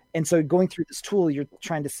 Yep. And so going through this tool, you're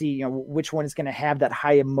trying to see, which one is going to have that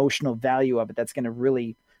high emotional value of it. That's going to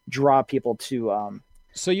really draw people to,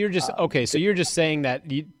 so you're just, so you're just saying that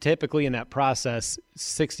you typically in that process,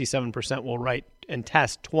 67% will write and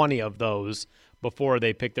test 20 of those before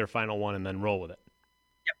they pick their final one and then roll with it.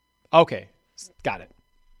 Yep. Okay. Got it.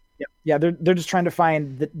 Yeah, they're just trying to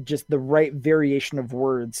find the right variation of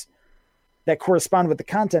words that correspond with the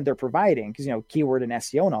content they're providing, because keyword and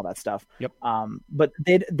SEO and all that stuff. Yep. But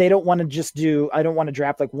they don't want to just I don't want to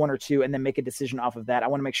draft like 1 or 2 and then make a decision off of that. I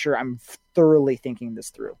want to make sure I'm thoroughly thinking this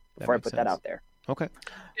through before I put that out there. Okay.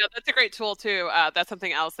 Yeah, that's a great tool too. That's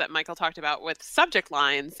something else that Michael talked about with subject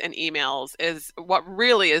lines and emails is what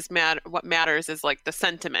really is what matters is like the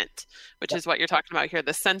sentiment, which is what you're talking about here,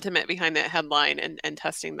 the sentiment behind that headline and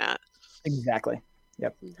testing that. Exactly.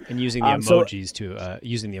 Yep. And using the emojis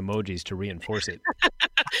to reinforce it.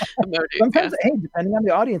 Sometimes, hey, depending on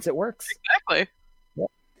the audience, it works. Exactly. Yep.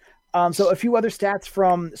 So a few other stats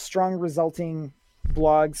from strong resulting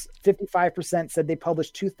blogs. 55% said they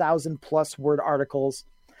published 2,000 plus word articles.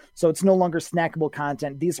 So it's no longer snackable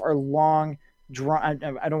content. These are long, I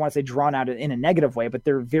don't want to say drawn out in a negative way, but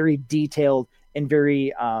they're very detailed and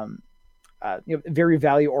very, very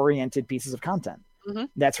value oriented pieces of content. Mm-hmm.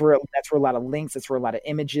 That's where a lot of links, that's where a lot of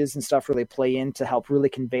images and stuff really play in to help really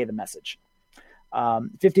convey the message.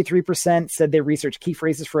 53% said they research key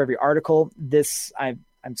phrases for every article.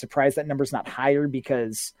 I'm surprised that number's not higher,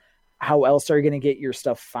 because how else are you going to get your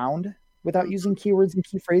stuff found without using keywords and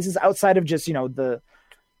key phrases outside of just, the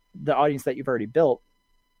audience that you've already built?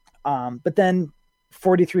 But then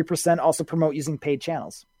 43% also promote using paid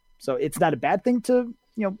channels. So it's not a bad thing to,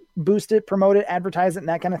 boost it, promote it, advertise it, and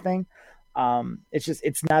that kind of thing.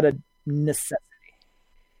 It's not a necessity.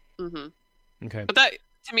 Mm-hmm. Okay. But that,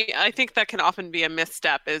 to me, I think that can often be a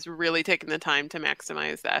misstep, is really taking the time to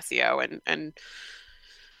maximize the SEO and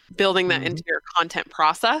building that into your content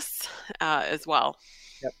process as well.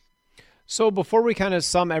 Yep. So before we kind of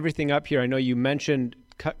sum everything up here, I know you mentioned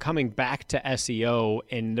coming back to SEO,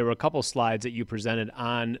 and there were a couple slides that you presented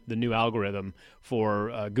on the new algorithm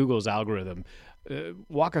for Google's algorithm.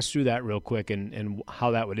 Walk us through that real quick and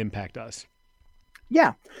how that would impact us.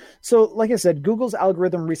 Yeah. So like I said, Google's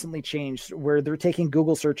algorithm recently changed where they're taking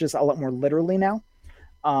Google searches a lot more literally now.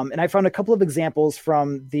 And I found a couple of examples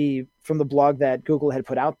from the blog that Google had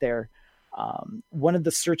put out there. One of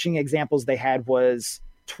the searching examples they had was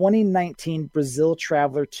 2019 Brazil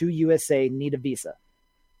traveler to USA need a visa.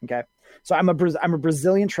 Okay. So I'm a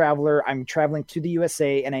Brazilian traveler. I'm traveling to the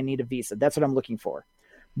USA and I need a visa. That's what I'm looking for.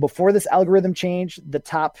 Before this algorithm change, the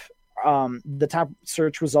top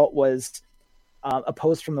search result was a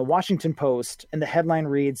post from the Washington Post, and the headline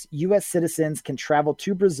reads, U.S. citizens can travel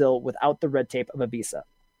to Brazil without the red tape of a visa.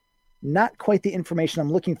 Not quite the information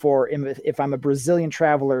I'm looking for if I'm a Brazilian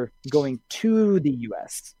traveler going to the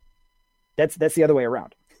U.S. That's the other way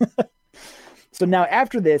around. So now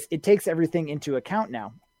after this, it takes everything into account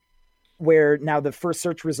now, where now the first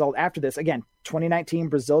search result after this, again, 2019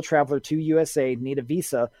 Brazil traveler to USA need a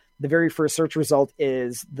visa. The very first search result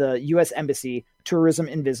is the U.S. Embassy Tourism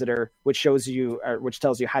and Visitor, which tells you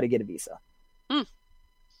how to get a visa.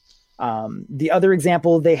 The other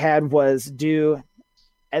example they had was do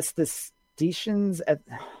estheticians.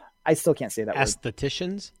 I still can't say that word.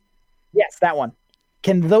 Estheticians? Yes, that one.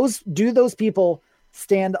 Do those people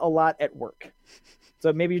stand a lot at work?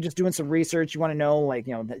 So maybe you're just doing some research. You want to know, like,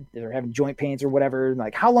 they're having joint pains or whatever.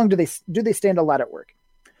 Like, how long do they stand a lot at work?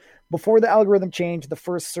 Before the algorithm change, the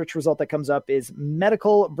first search result that comes up is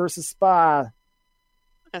medical versus spa.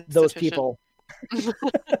 Those people.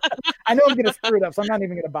 I know I'm going to screw it up, so I'm not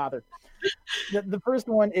even going to bother. The first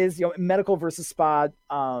one is medical versus spa,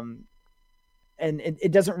 and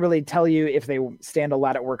it doesn't really tell you if they stand a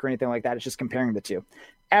lot at work or anything like that. It's just comparing the two.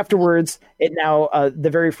 Afterwards, the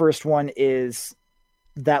very first one is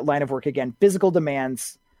that line of work again, physical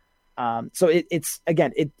demands. So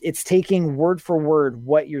it's taking word for word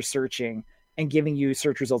what you're searching and giving you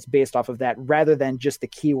search results based off of that, rather than just the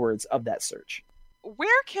keywords of that search.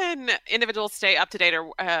 Where can individuals stay up to date,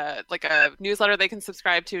 or like a newsletter they can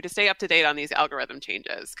subscribe to stay up to date on these algorithm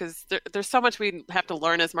changes? Because there's so much we have to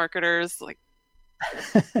learn as marketers. Like,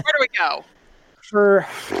 where do we go?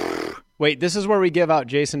 Wait, this is where we give out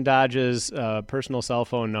Jason Dodge's personal cell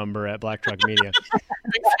phone number at Black Truck Media.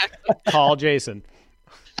 Exactly. Call Jason.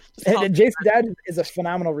 And Jason Dodge is a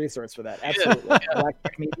phenomenal resource for that. Absolutely. Yeah. Black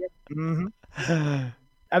Truck Media. Mm-hmm.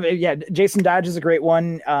 I mean, yeah, Jason Dodge is a great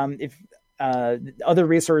one. If other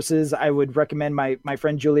resources, I would recommend my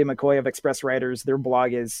friend Julia McCoy of Express Writers. Their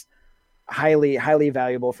blog is highly, highly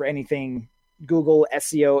valuable for anything Google,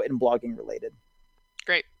 SEO, and blogging related.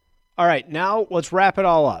 Great. All right, now let's wrap it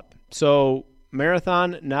all up. So,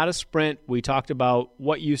 marathon, not a sprint. We talked about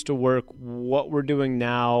what used to work, what we're doing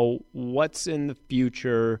now, what's in the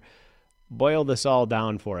future. Boil this all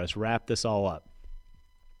down for us. Wrap this all up.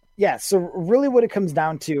 Yeah, so really what it comes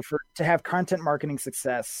down to to have content marketing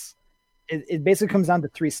success, it basically comes down to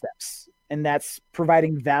 3 steps, and that's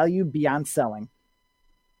providing value beyond selling.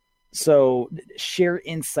 So share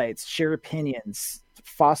insights, share opinions,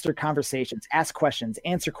 foster conversations, ask questions,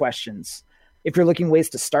 answer questions. If you're looking ways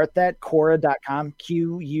to start that, Quora.com,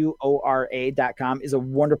 Quora.com is a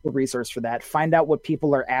wonderful resource for that. Find out what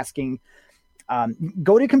people are asking.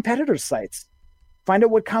 Go to competitors' sites. Find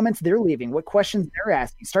out what comments they're leaving, what questions they're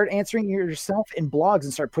asking. Start answering yourself in blogs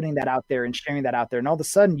and start putting that out there and sharing that out there. And all of a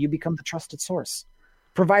sudden, you become the trusted source.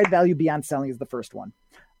 Provide value beyond selling is the first one.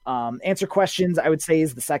 Answer questions, I would say,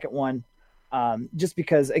 is the second one. Just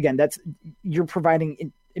because, again, you're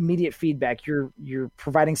providing immediate feedback. You're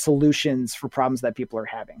providing solutions for problems that people are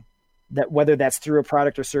having. That whether that's through a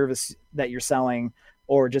product or service that you're selling,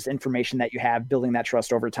 or just information that you have, building that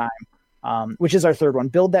trust over time, which is our third one.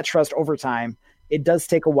 Build that trust over time. It does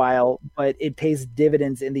take a while, but it pays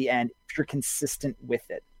dividends in the end if you're consistent with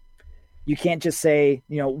it. You can't just say,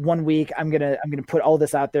 1 week I'm gonna put all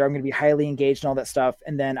this out there. I'm gonna be highly engaged and all that stuff,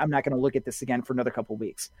 and then I'm not gonna look at this again for another couple of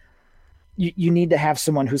weeks. You need to have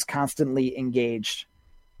someone who's constantly engaged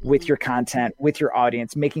with your content, with your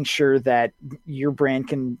audience, making sure that your brand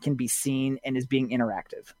can be seen and is being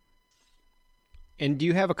interactive. And do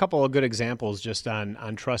you have a couple of good examples just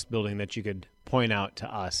on trust building that you could point out to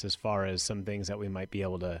us as far as some things that we might be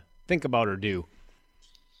able to think about or do?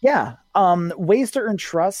 Yeah. Ways to earn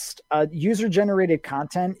trust. User-generated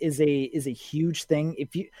content is a huge thing.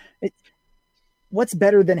 What's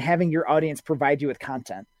better than having your audience provide you with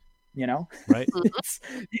content? Right.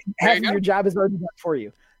 Having your job is already done for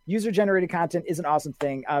you. User-generated content is an awesome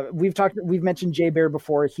thing. We've mentioned Jay Baer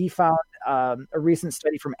before. He found a recent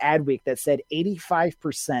study from Adweek that said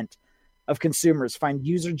 85% of consumers find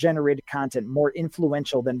user-generated content more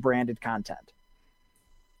influential than branded content.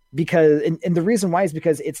 Because, and the reason why is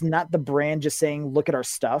because it's not the brand just saying, "Look at our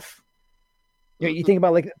stuff." You think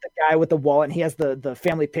about like the guy with the wallet, and he has the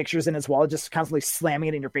family pictures in his wallet, just constantly slamming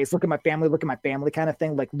it in your face. Look at my family kind of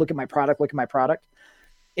thing. Like, look at my product.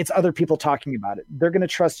 It's other people talking about it. They're going to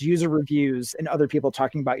trust user reviews and other people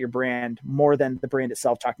talking about your brand more than the brand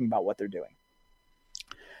itself talking about what they're doing.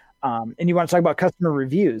 And you want to talk about customer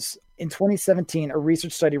reviews. In 2017, a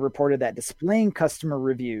research study reported that displaying customer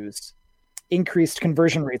reviews increased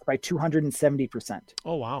conversion rates by 270%.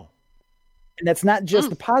 Oh, wow. And that's not just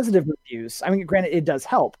the positive reviews. I mean, granted, it does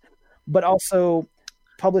help, but also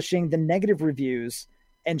publishing the negative reviews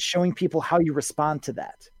and showing people how you respond to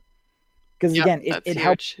that. Because again, it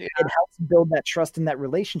helps build that trust in that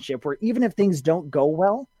relationship where even if things don't go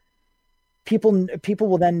well, people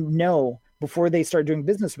will then know before they start doing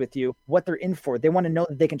business with you what they're in for. They want to know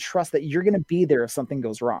that they can trust that you're going to be there if something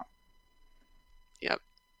goes wrong. Yep.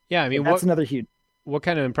 Yeah, I mean, that's another huge. What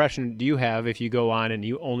kind of impression do you have if you go on and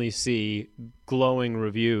you only see glowing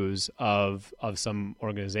reviews of some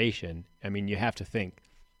organization? I mean, you have to think,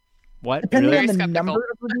 what? Depending really? on the number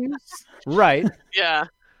of reviews. Right. Yeah.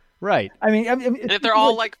 Right. I mean, and if they're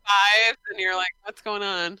all like 5, and you're like, what's going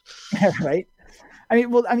on? Right. I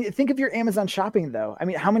mean, think of your Amazon shopping though. I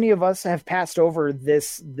mean, how many of us have passed over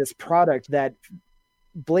this product that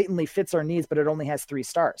blatantly fits our needs, but it only has 3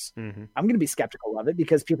 stars? Mm-hmm. I'm going to be skeptical of it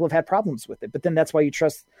because people have had problems with it. But then that's why you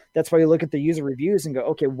trust. That's why you look at the user reviews and go,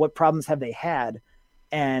 okay, what problems have they had,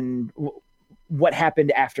 and what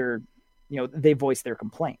happened after, they voiced their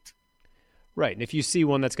complaint. Right. And if you see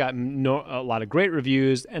one that's got a lot of great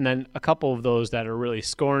reviews and then a couple of those that are really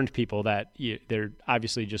scorned people that they're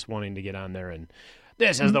obviously just wanting to get on there and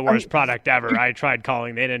this is the worst product ever. I tried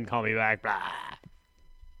calling. They didn't call me back. Blah.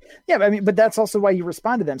 Yeah. But that's also why you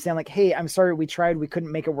respond to them saying like, hey, I'm sorry. We tried. We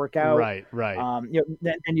couldn't make it work out. Right.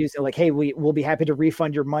 Then you say like, hey, we'll be happy to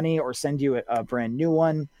refund your money or send you a brand new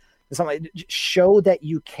one. Something. Show that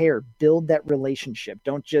you care. Build that relationship.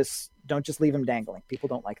 Don't just leave them dangling. People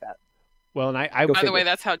don't like that. Well, and by the way,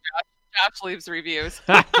 that's how Josh leaves reviews.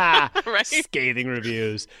 Right? Scathing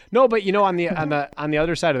reviews. No, but on the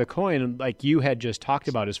other side of the coin, like you had just talked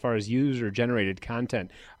about, as far as user generated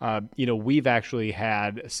content, we've actually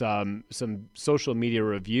had some social media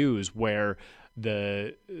reviews where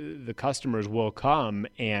the customers will come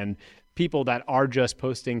and people that are just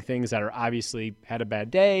posting things that are obviously had a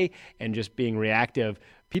bad day and just being reactive,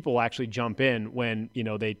 people will actually jump in when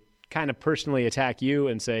they kind of personally attack you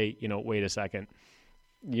and say, wait a second,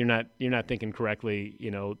 you're not thinking correctly.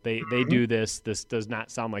 They do this does not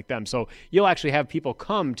sound like them. So you'll actually have people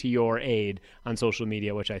come to your aid on social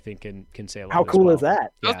media, which I think can say a lot. How cool is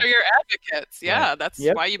that? Those are your advocates. Yeah. Right. That's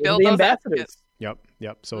why you build the those ambassadors. Advocates.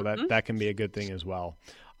 Yep. So that can be a good thing as well.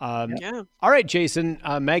 Yeah. All right, Jason,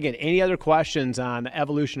 Megan, any other questions on the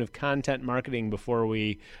evolution of content marketing before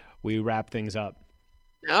we wrap things up?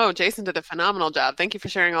 No, Jason did a phenomenal job. Thank you for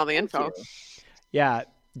sharing all the info. Yeah.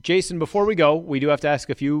 Jason, before we go, we do have to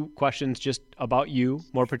ask a few questions just about you,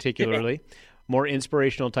 more particularly, more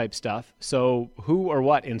inspirational type stuff. So who or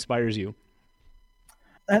what inspires you?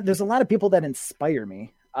 There's a lot of people that inspire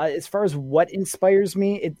me. As far as what inspires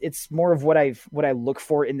me, it's more of what I look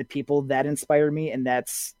for in the people that inspire me, and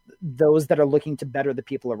that's those that are looking to better the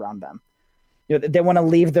people around them. They want to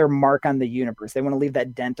leave their mark on the universe. They want to leave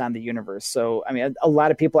that dent on the universe. So, I mean, a lot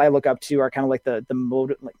of people I look up to are kind of like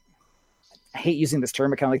I hate using this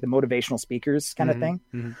term, but kind of like the motivational speakers kind of thing.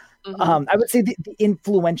 Mm-hmm. I would say the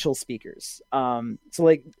influential speakers. So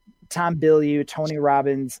like Tom Bilyeu, Tony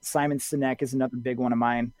Robbins, Simon Sinek is another big one of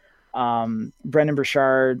mine. Brendon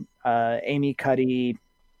Burchard, Amy Cuddy,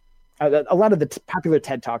 a lot of the popular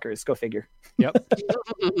TED talkers. Go figure. Yep.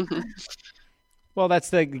 Well, that's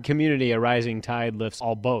the community. A rising tide lifts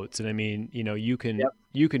all boats. And I mean, you can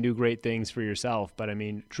do great things for yourself, but I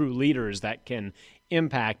mean, true leaders that can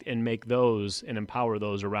impact and make those and empower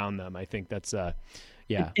those around them. I think that's,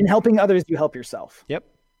 In helping others, you help yourself. Yep.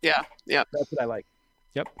 Yeah. Yep. That's what I like.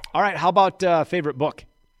 Yep. All right. How about favorite book?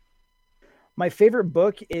 My favorite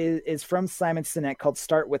book is from Simon Sinek called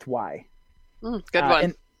Start With Why. Good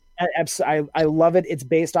one. I love it. It's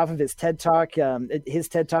based off of his TED Talk. His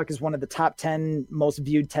TED Talk is one of the top 10 most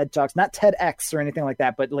viewed TED Talks, not TEDx or anything like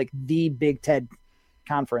that, but like the big TED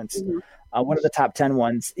conference, one of the top 10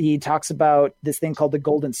 ones. He talks about this thing called the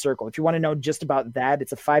Golden Circle. If you want to know just about that,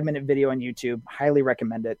 it's a 5-minute video on YouTube. Highly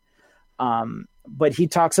recommend it. But he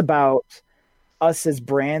talks about us as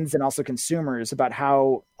brands and also consumers, about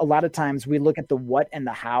how a lot of times we look at the what and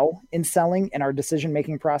the how in selling and our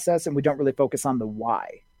decision-making process, and we don't really focus on the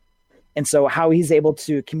why. And so how he's able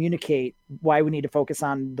to communicate why we need to focus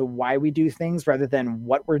on the why we do things rather than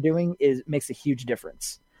what we're doing makes a huge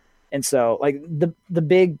difference. And so like the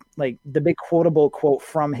big quotable quote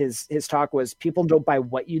from his talk was, people don't buy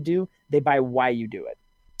what you do, they buy why you do it.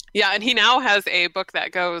 Yeah, and he now has a book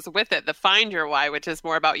that goes with it, the Find Your Why, which is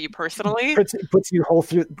more about you personally. Puts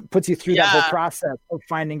you through that whole process of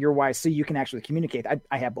finding your why, so you can actually communicate.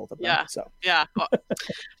 I have both of them. Yeah. So well,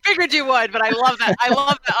 figured you would, but I love that. I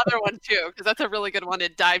love the other one too, because that's a really good one to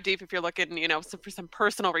dive deep if you're looking, for some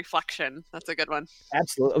personal reflection. That's a good one.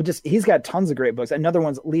 Absolutely. He's got tons of great books. Another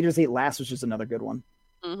one's Leaders Eat Last, which is another good one.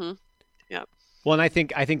 Mm-hmm. Yep. Well, and I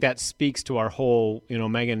think that speaks to our whole,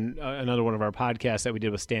 Megan, another one of our podcasts that we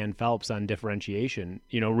did with Stan Phelps on differentiation,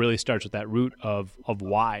 really starts with that root of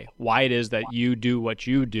why it is that you do what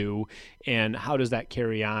you do, and how does that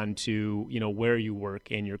carry on to, where you work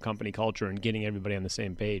and your company culture, and getting everybody on the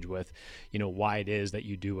same page with, why it is that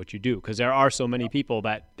you do what you do. Because there are so many people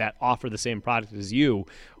that Mm-hmm. offer the same product as you.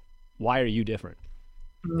 Why are you different?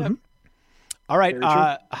 Mm-hmm. All right.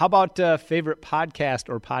 How about favorite podcast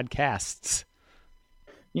or podcasts?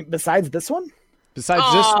 Besides this one? Besides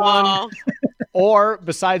this one, or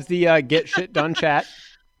besides the Get Shit Done chat?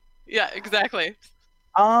 Yeah, exactly.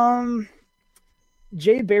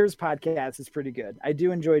 Jay Bear's podcast is pretty good. I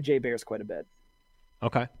do enjoy Jay Bear's quite a bit.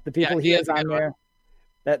 Okay. The people he has on there,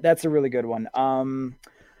 that's a really good one.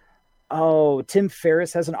 Tim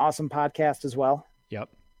Ferriss has an awesome podcast as well. Yep.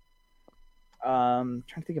 Trying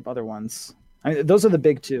to think of other ones. I mean, those are the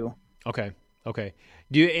big two. Okay.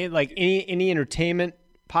 Do you like any entertainment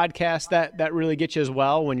podcast that really gets you as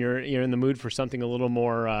well when you're in the mood for something a little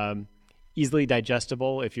more easily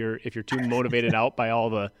digestible? If you're too motivated out by all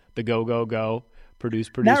the go produce.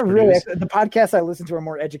 Not really. The podcasts I listen to are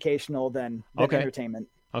more educational than entertainment.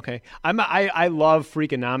 Okay. I love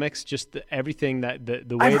Freakonomics. Just everything that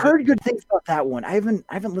the way I've heard good things about that one. I haven't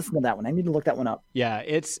listened to that one. I need to look that one up. Yeah,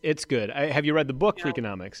 it's good. Have you read the book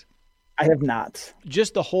Freakonomics? I have not.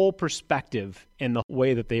 Just the whole perspective and the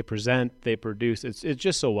way that they present, they produce. It's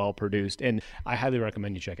just so well produced, and I highly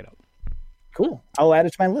recommend you check it out. Cool. I'll add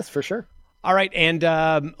it to my list for sure. All right, and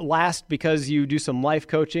last, because you do some life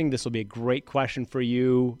coaching, this will be a great question for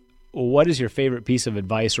you. What is your favorite piece of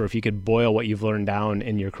advice, or if you could boil what you've learned down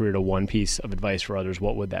in your career to one piece of advice for others,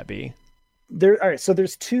 what would that be? All right, so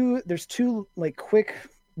there's two like quick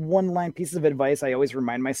one-line pieces of advice I always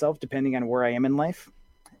remind myself depending on where I am in life.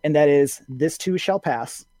 And that is, this too shall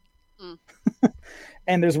pass.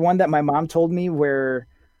 And there's one that my mom told me where,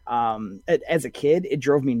 as a kid, it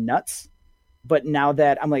drove me nuts. But now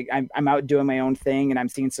that I'm out doing my own thing and I'm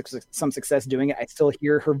seeing some success doing it, I still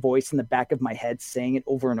hear her voice in the back of my head saying it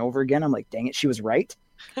over and over again. I'm like, dang it, she was right.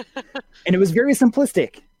 And it was very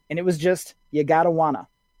simplistic. And it was just, you gotta wanna.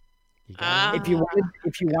 If you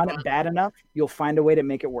want it bad enough, you'll find a way to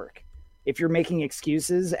make it work. If you're making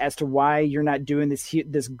excuses as to why you're not doing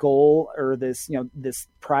this goal or this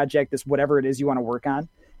project, this whatever it is you want to work on,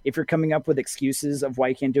 if you're coming up with excuses of why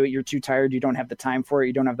you can't do it, you're too tired, you don't have the time for it,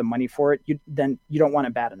 you don't have the money for it, then you don't want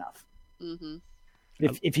it bad enough. Mm-hmm.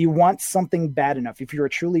 If you want something bad enough, if you're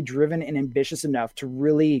truly driven and ambitious enough to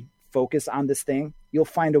really focus on this thing, you'll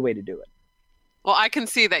find a way to do it. Well, I can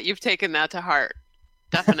see that you've taken that to heart.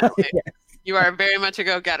 Definitely. Yes. You are very much a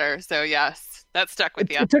go-getter. So yes. That stuck with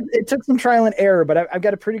you. It took some trial and error, but I've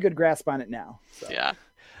got a pretty good grasp on it now. So. Yeah.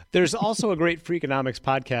 There's also a great Freakonomics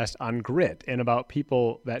podcast on grit and about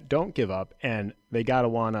people that don't give up and they gotta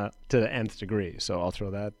wanna to the nth degree. So I'll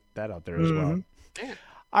throw that out there as well. Yeah.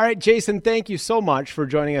 All right, Jason, thank you so much for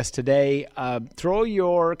joining us today. Throw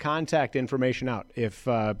your contact information out. If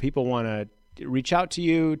people want to reach out to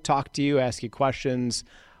you, talk to you, ask you questions,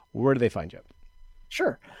 where do they find you?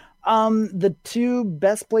 Sure. The two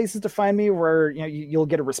best places to find me where you'll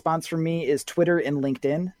get a response from me is Twitter and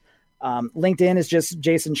LinkedIn. LinkedIn is just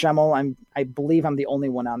Jason Schemmel. I believe I'm the only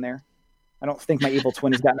one on there. I don't think my evil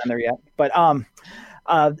twin has gotten on there yet. But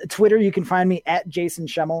Twitter, you can find me at Jason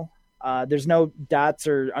Schemmel. There's no dots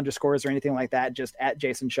or underscores or anything like that. Just at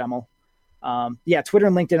Jason Schemmel. Twitter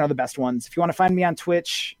and LinkedIn are the best ones. If you want to find me on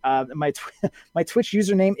Twitch, my Twitch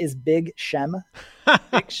username is Big Shem.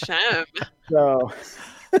 Big Shem. So.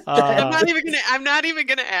 I'm not even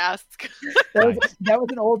gonna ask. That was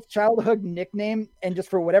an old childhood nickname, and just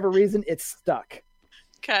for whatever reason, it's stuck.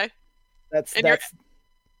 Okay.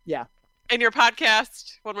 Yeah. And your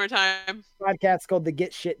podcast, one more time. Podcast called the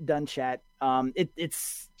Get Shit Done Chat.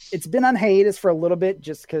 It's been on hiatus for a little bit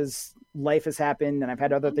just because life has happened and I've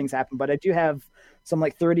had other things happen. But I do have some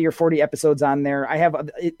like 30 or 40 episodes on there. I have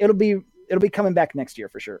it'll be coming back next year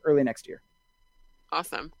for sure, early next year.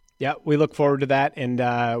 Awesome. Yeah, we look forward to that, and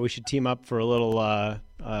we should team up for a little a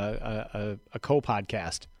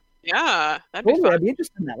co-podcast. Yeah, that'd be fun. I'd be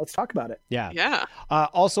interested in that. Let's talk about it. Yeah.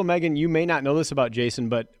 Also, Megan, you may not know this about Jason,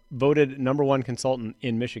 but voted #1 consultant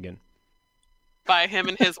in Michigan. By him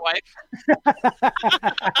and his wife.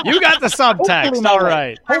 You got the subtext. All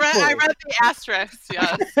right. I read the asterisk.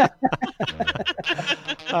 Yes.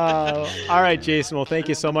 All right, Jason. Well, thank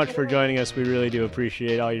you so much for joining us. We really do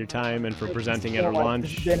appreciate all your time and for presenting at our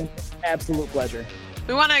lunch. It's been an absolute pleasure.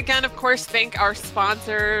 We want to, again, of course, thank our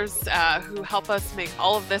sponsors who help us make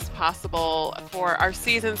all of this possible. For our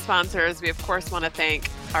season sponsors, we, of course, want to thank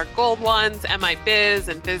our gold ones, MI Biz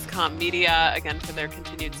and BizCom Media, again, for their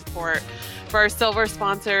continued support. For our silver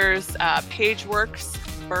sponsors,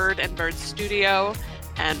 PageWorks, Bird and Bird Studio,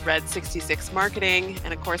 and Red 66 Marketing,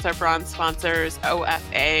 and of course our bronze sponsors,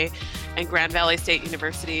 OFA and Grand Valley State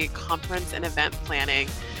University Conference and Event Planning.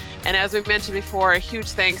 And as we mentioned before, a huge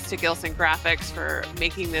thanks to Gilson Graphics for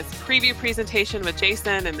making this preview presentation with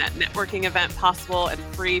Jason and that networking event possible and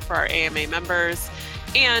free for our AMA members,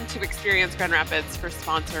 and to Experience Grand Rapids for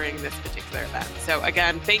sponsoring this particular event. So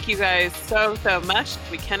again, thank you guys so much.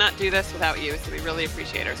 We cannot do this without you, so we really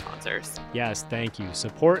appreciate our sponsors. Yes, thank you.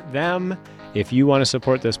 Support them. If you want to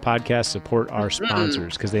support this podcast, support our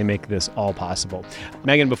sponsors because they make this all possible.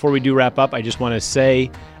 Megan, before we do wrap up, I just want to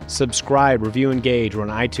say subscribe, review, engage. We're on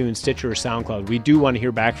iTunes, Stitcher, or SoundCloud. We do want to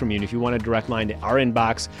hear back from you. And if you want a direct line to our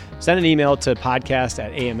inbox, send an email to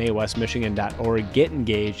podcast@amawestmichigan.org. Get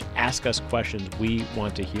engaged. Ask us questions. We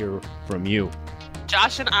want to hear from you.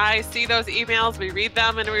 Josh and I see those emails, we read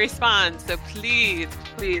them, and we respond. So please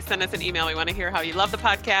send us an email. We want to hear how you love the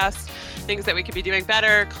podcast, things that we could be doing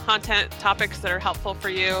better, content, topics that are helpful for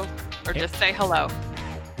you, or just say hello.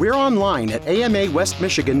 We're online at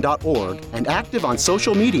amawestmichigan.org and active on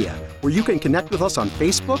social media, where you can connect with us on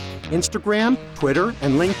Facebook, Instagram, Twitter,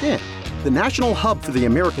 and LinkedIn. The national hub for the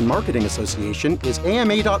American Marketing Association is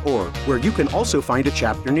ama.org, where you can also find a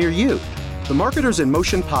chapter near you. The Marketers in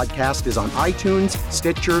Motion podcast is on iTunes,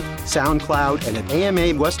 Stitcher, SoundCloud, and at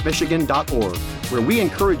amawestmichigan.org, where we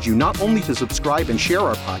encourage you not only to subscribe and share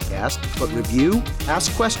our podcast, but review,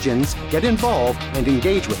 ask questions, get involved, and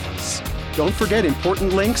engage with us. Don't forget,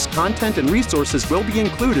 important links, content, and resources will be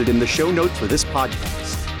included in the show notes for this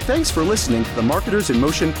podcast. Thanks for listening to the Marketers in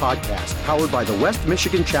Motion podcast, powered by the West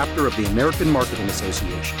Michigan chapter of the American Marketing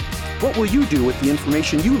Association. What will you do with the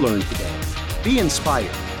information you learned today? Be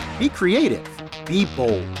inspired. Be creative. Be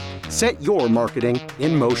bold. Set your marketing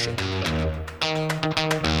in motion.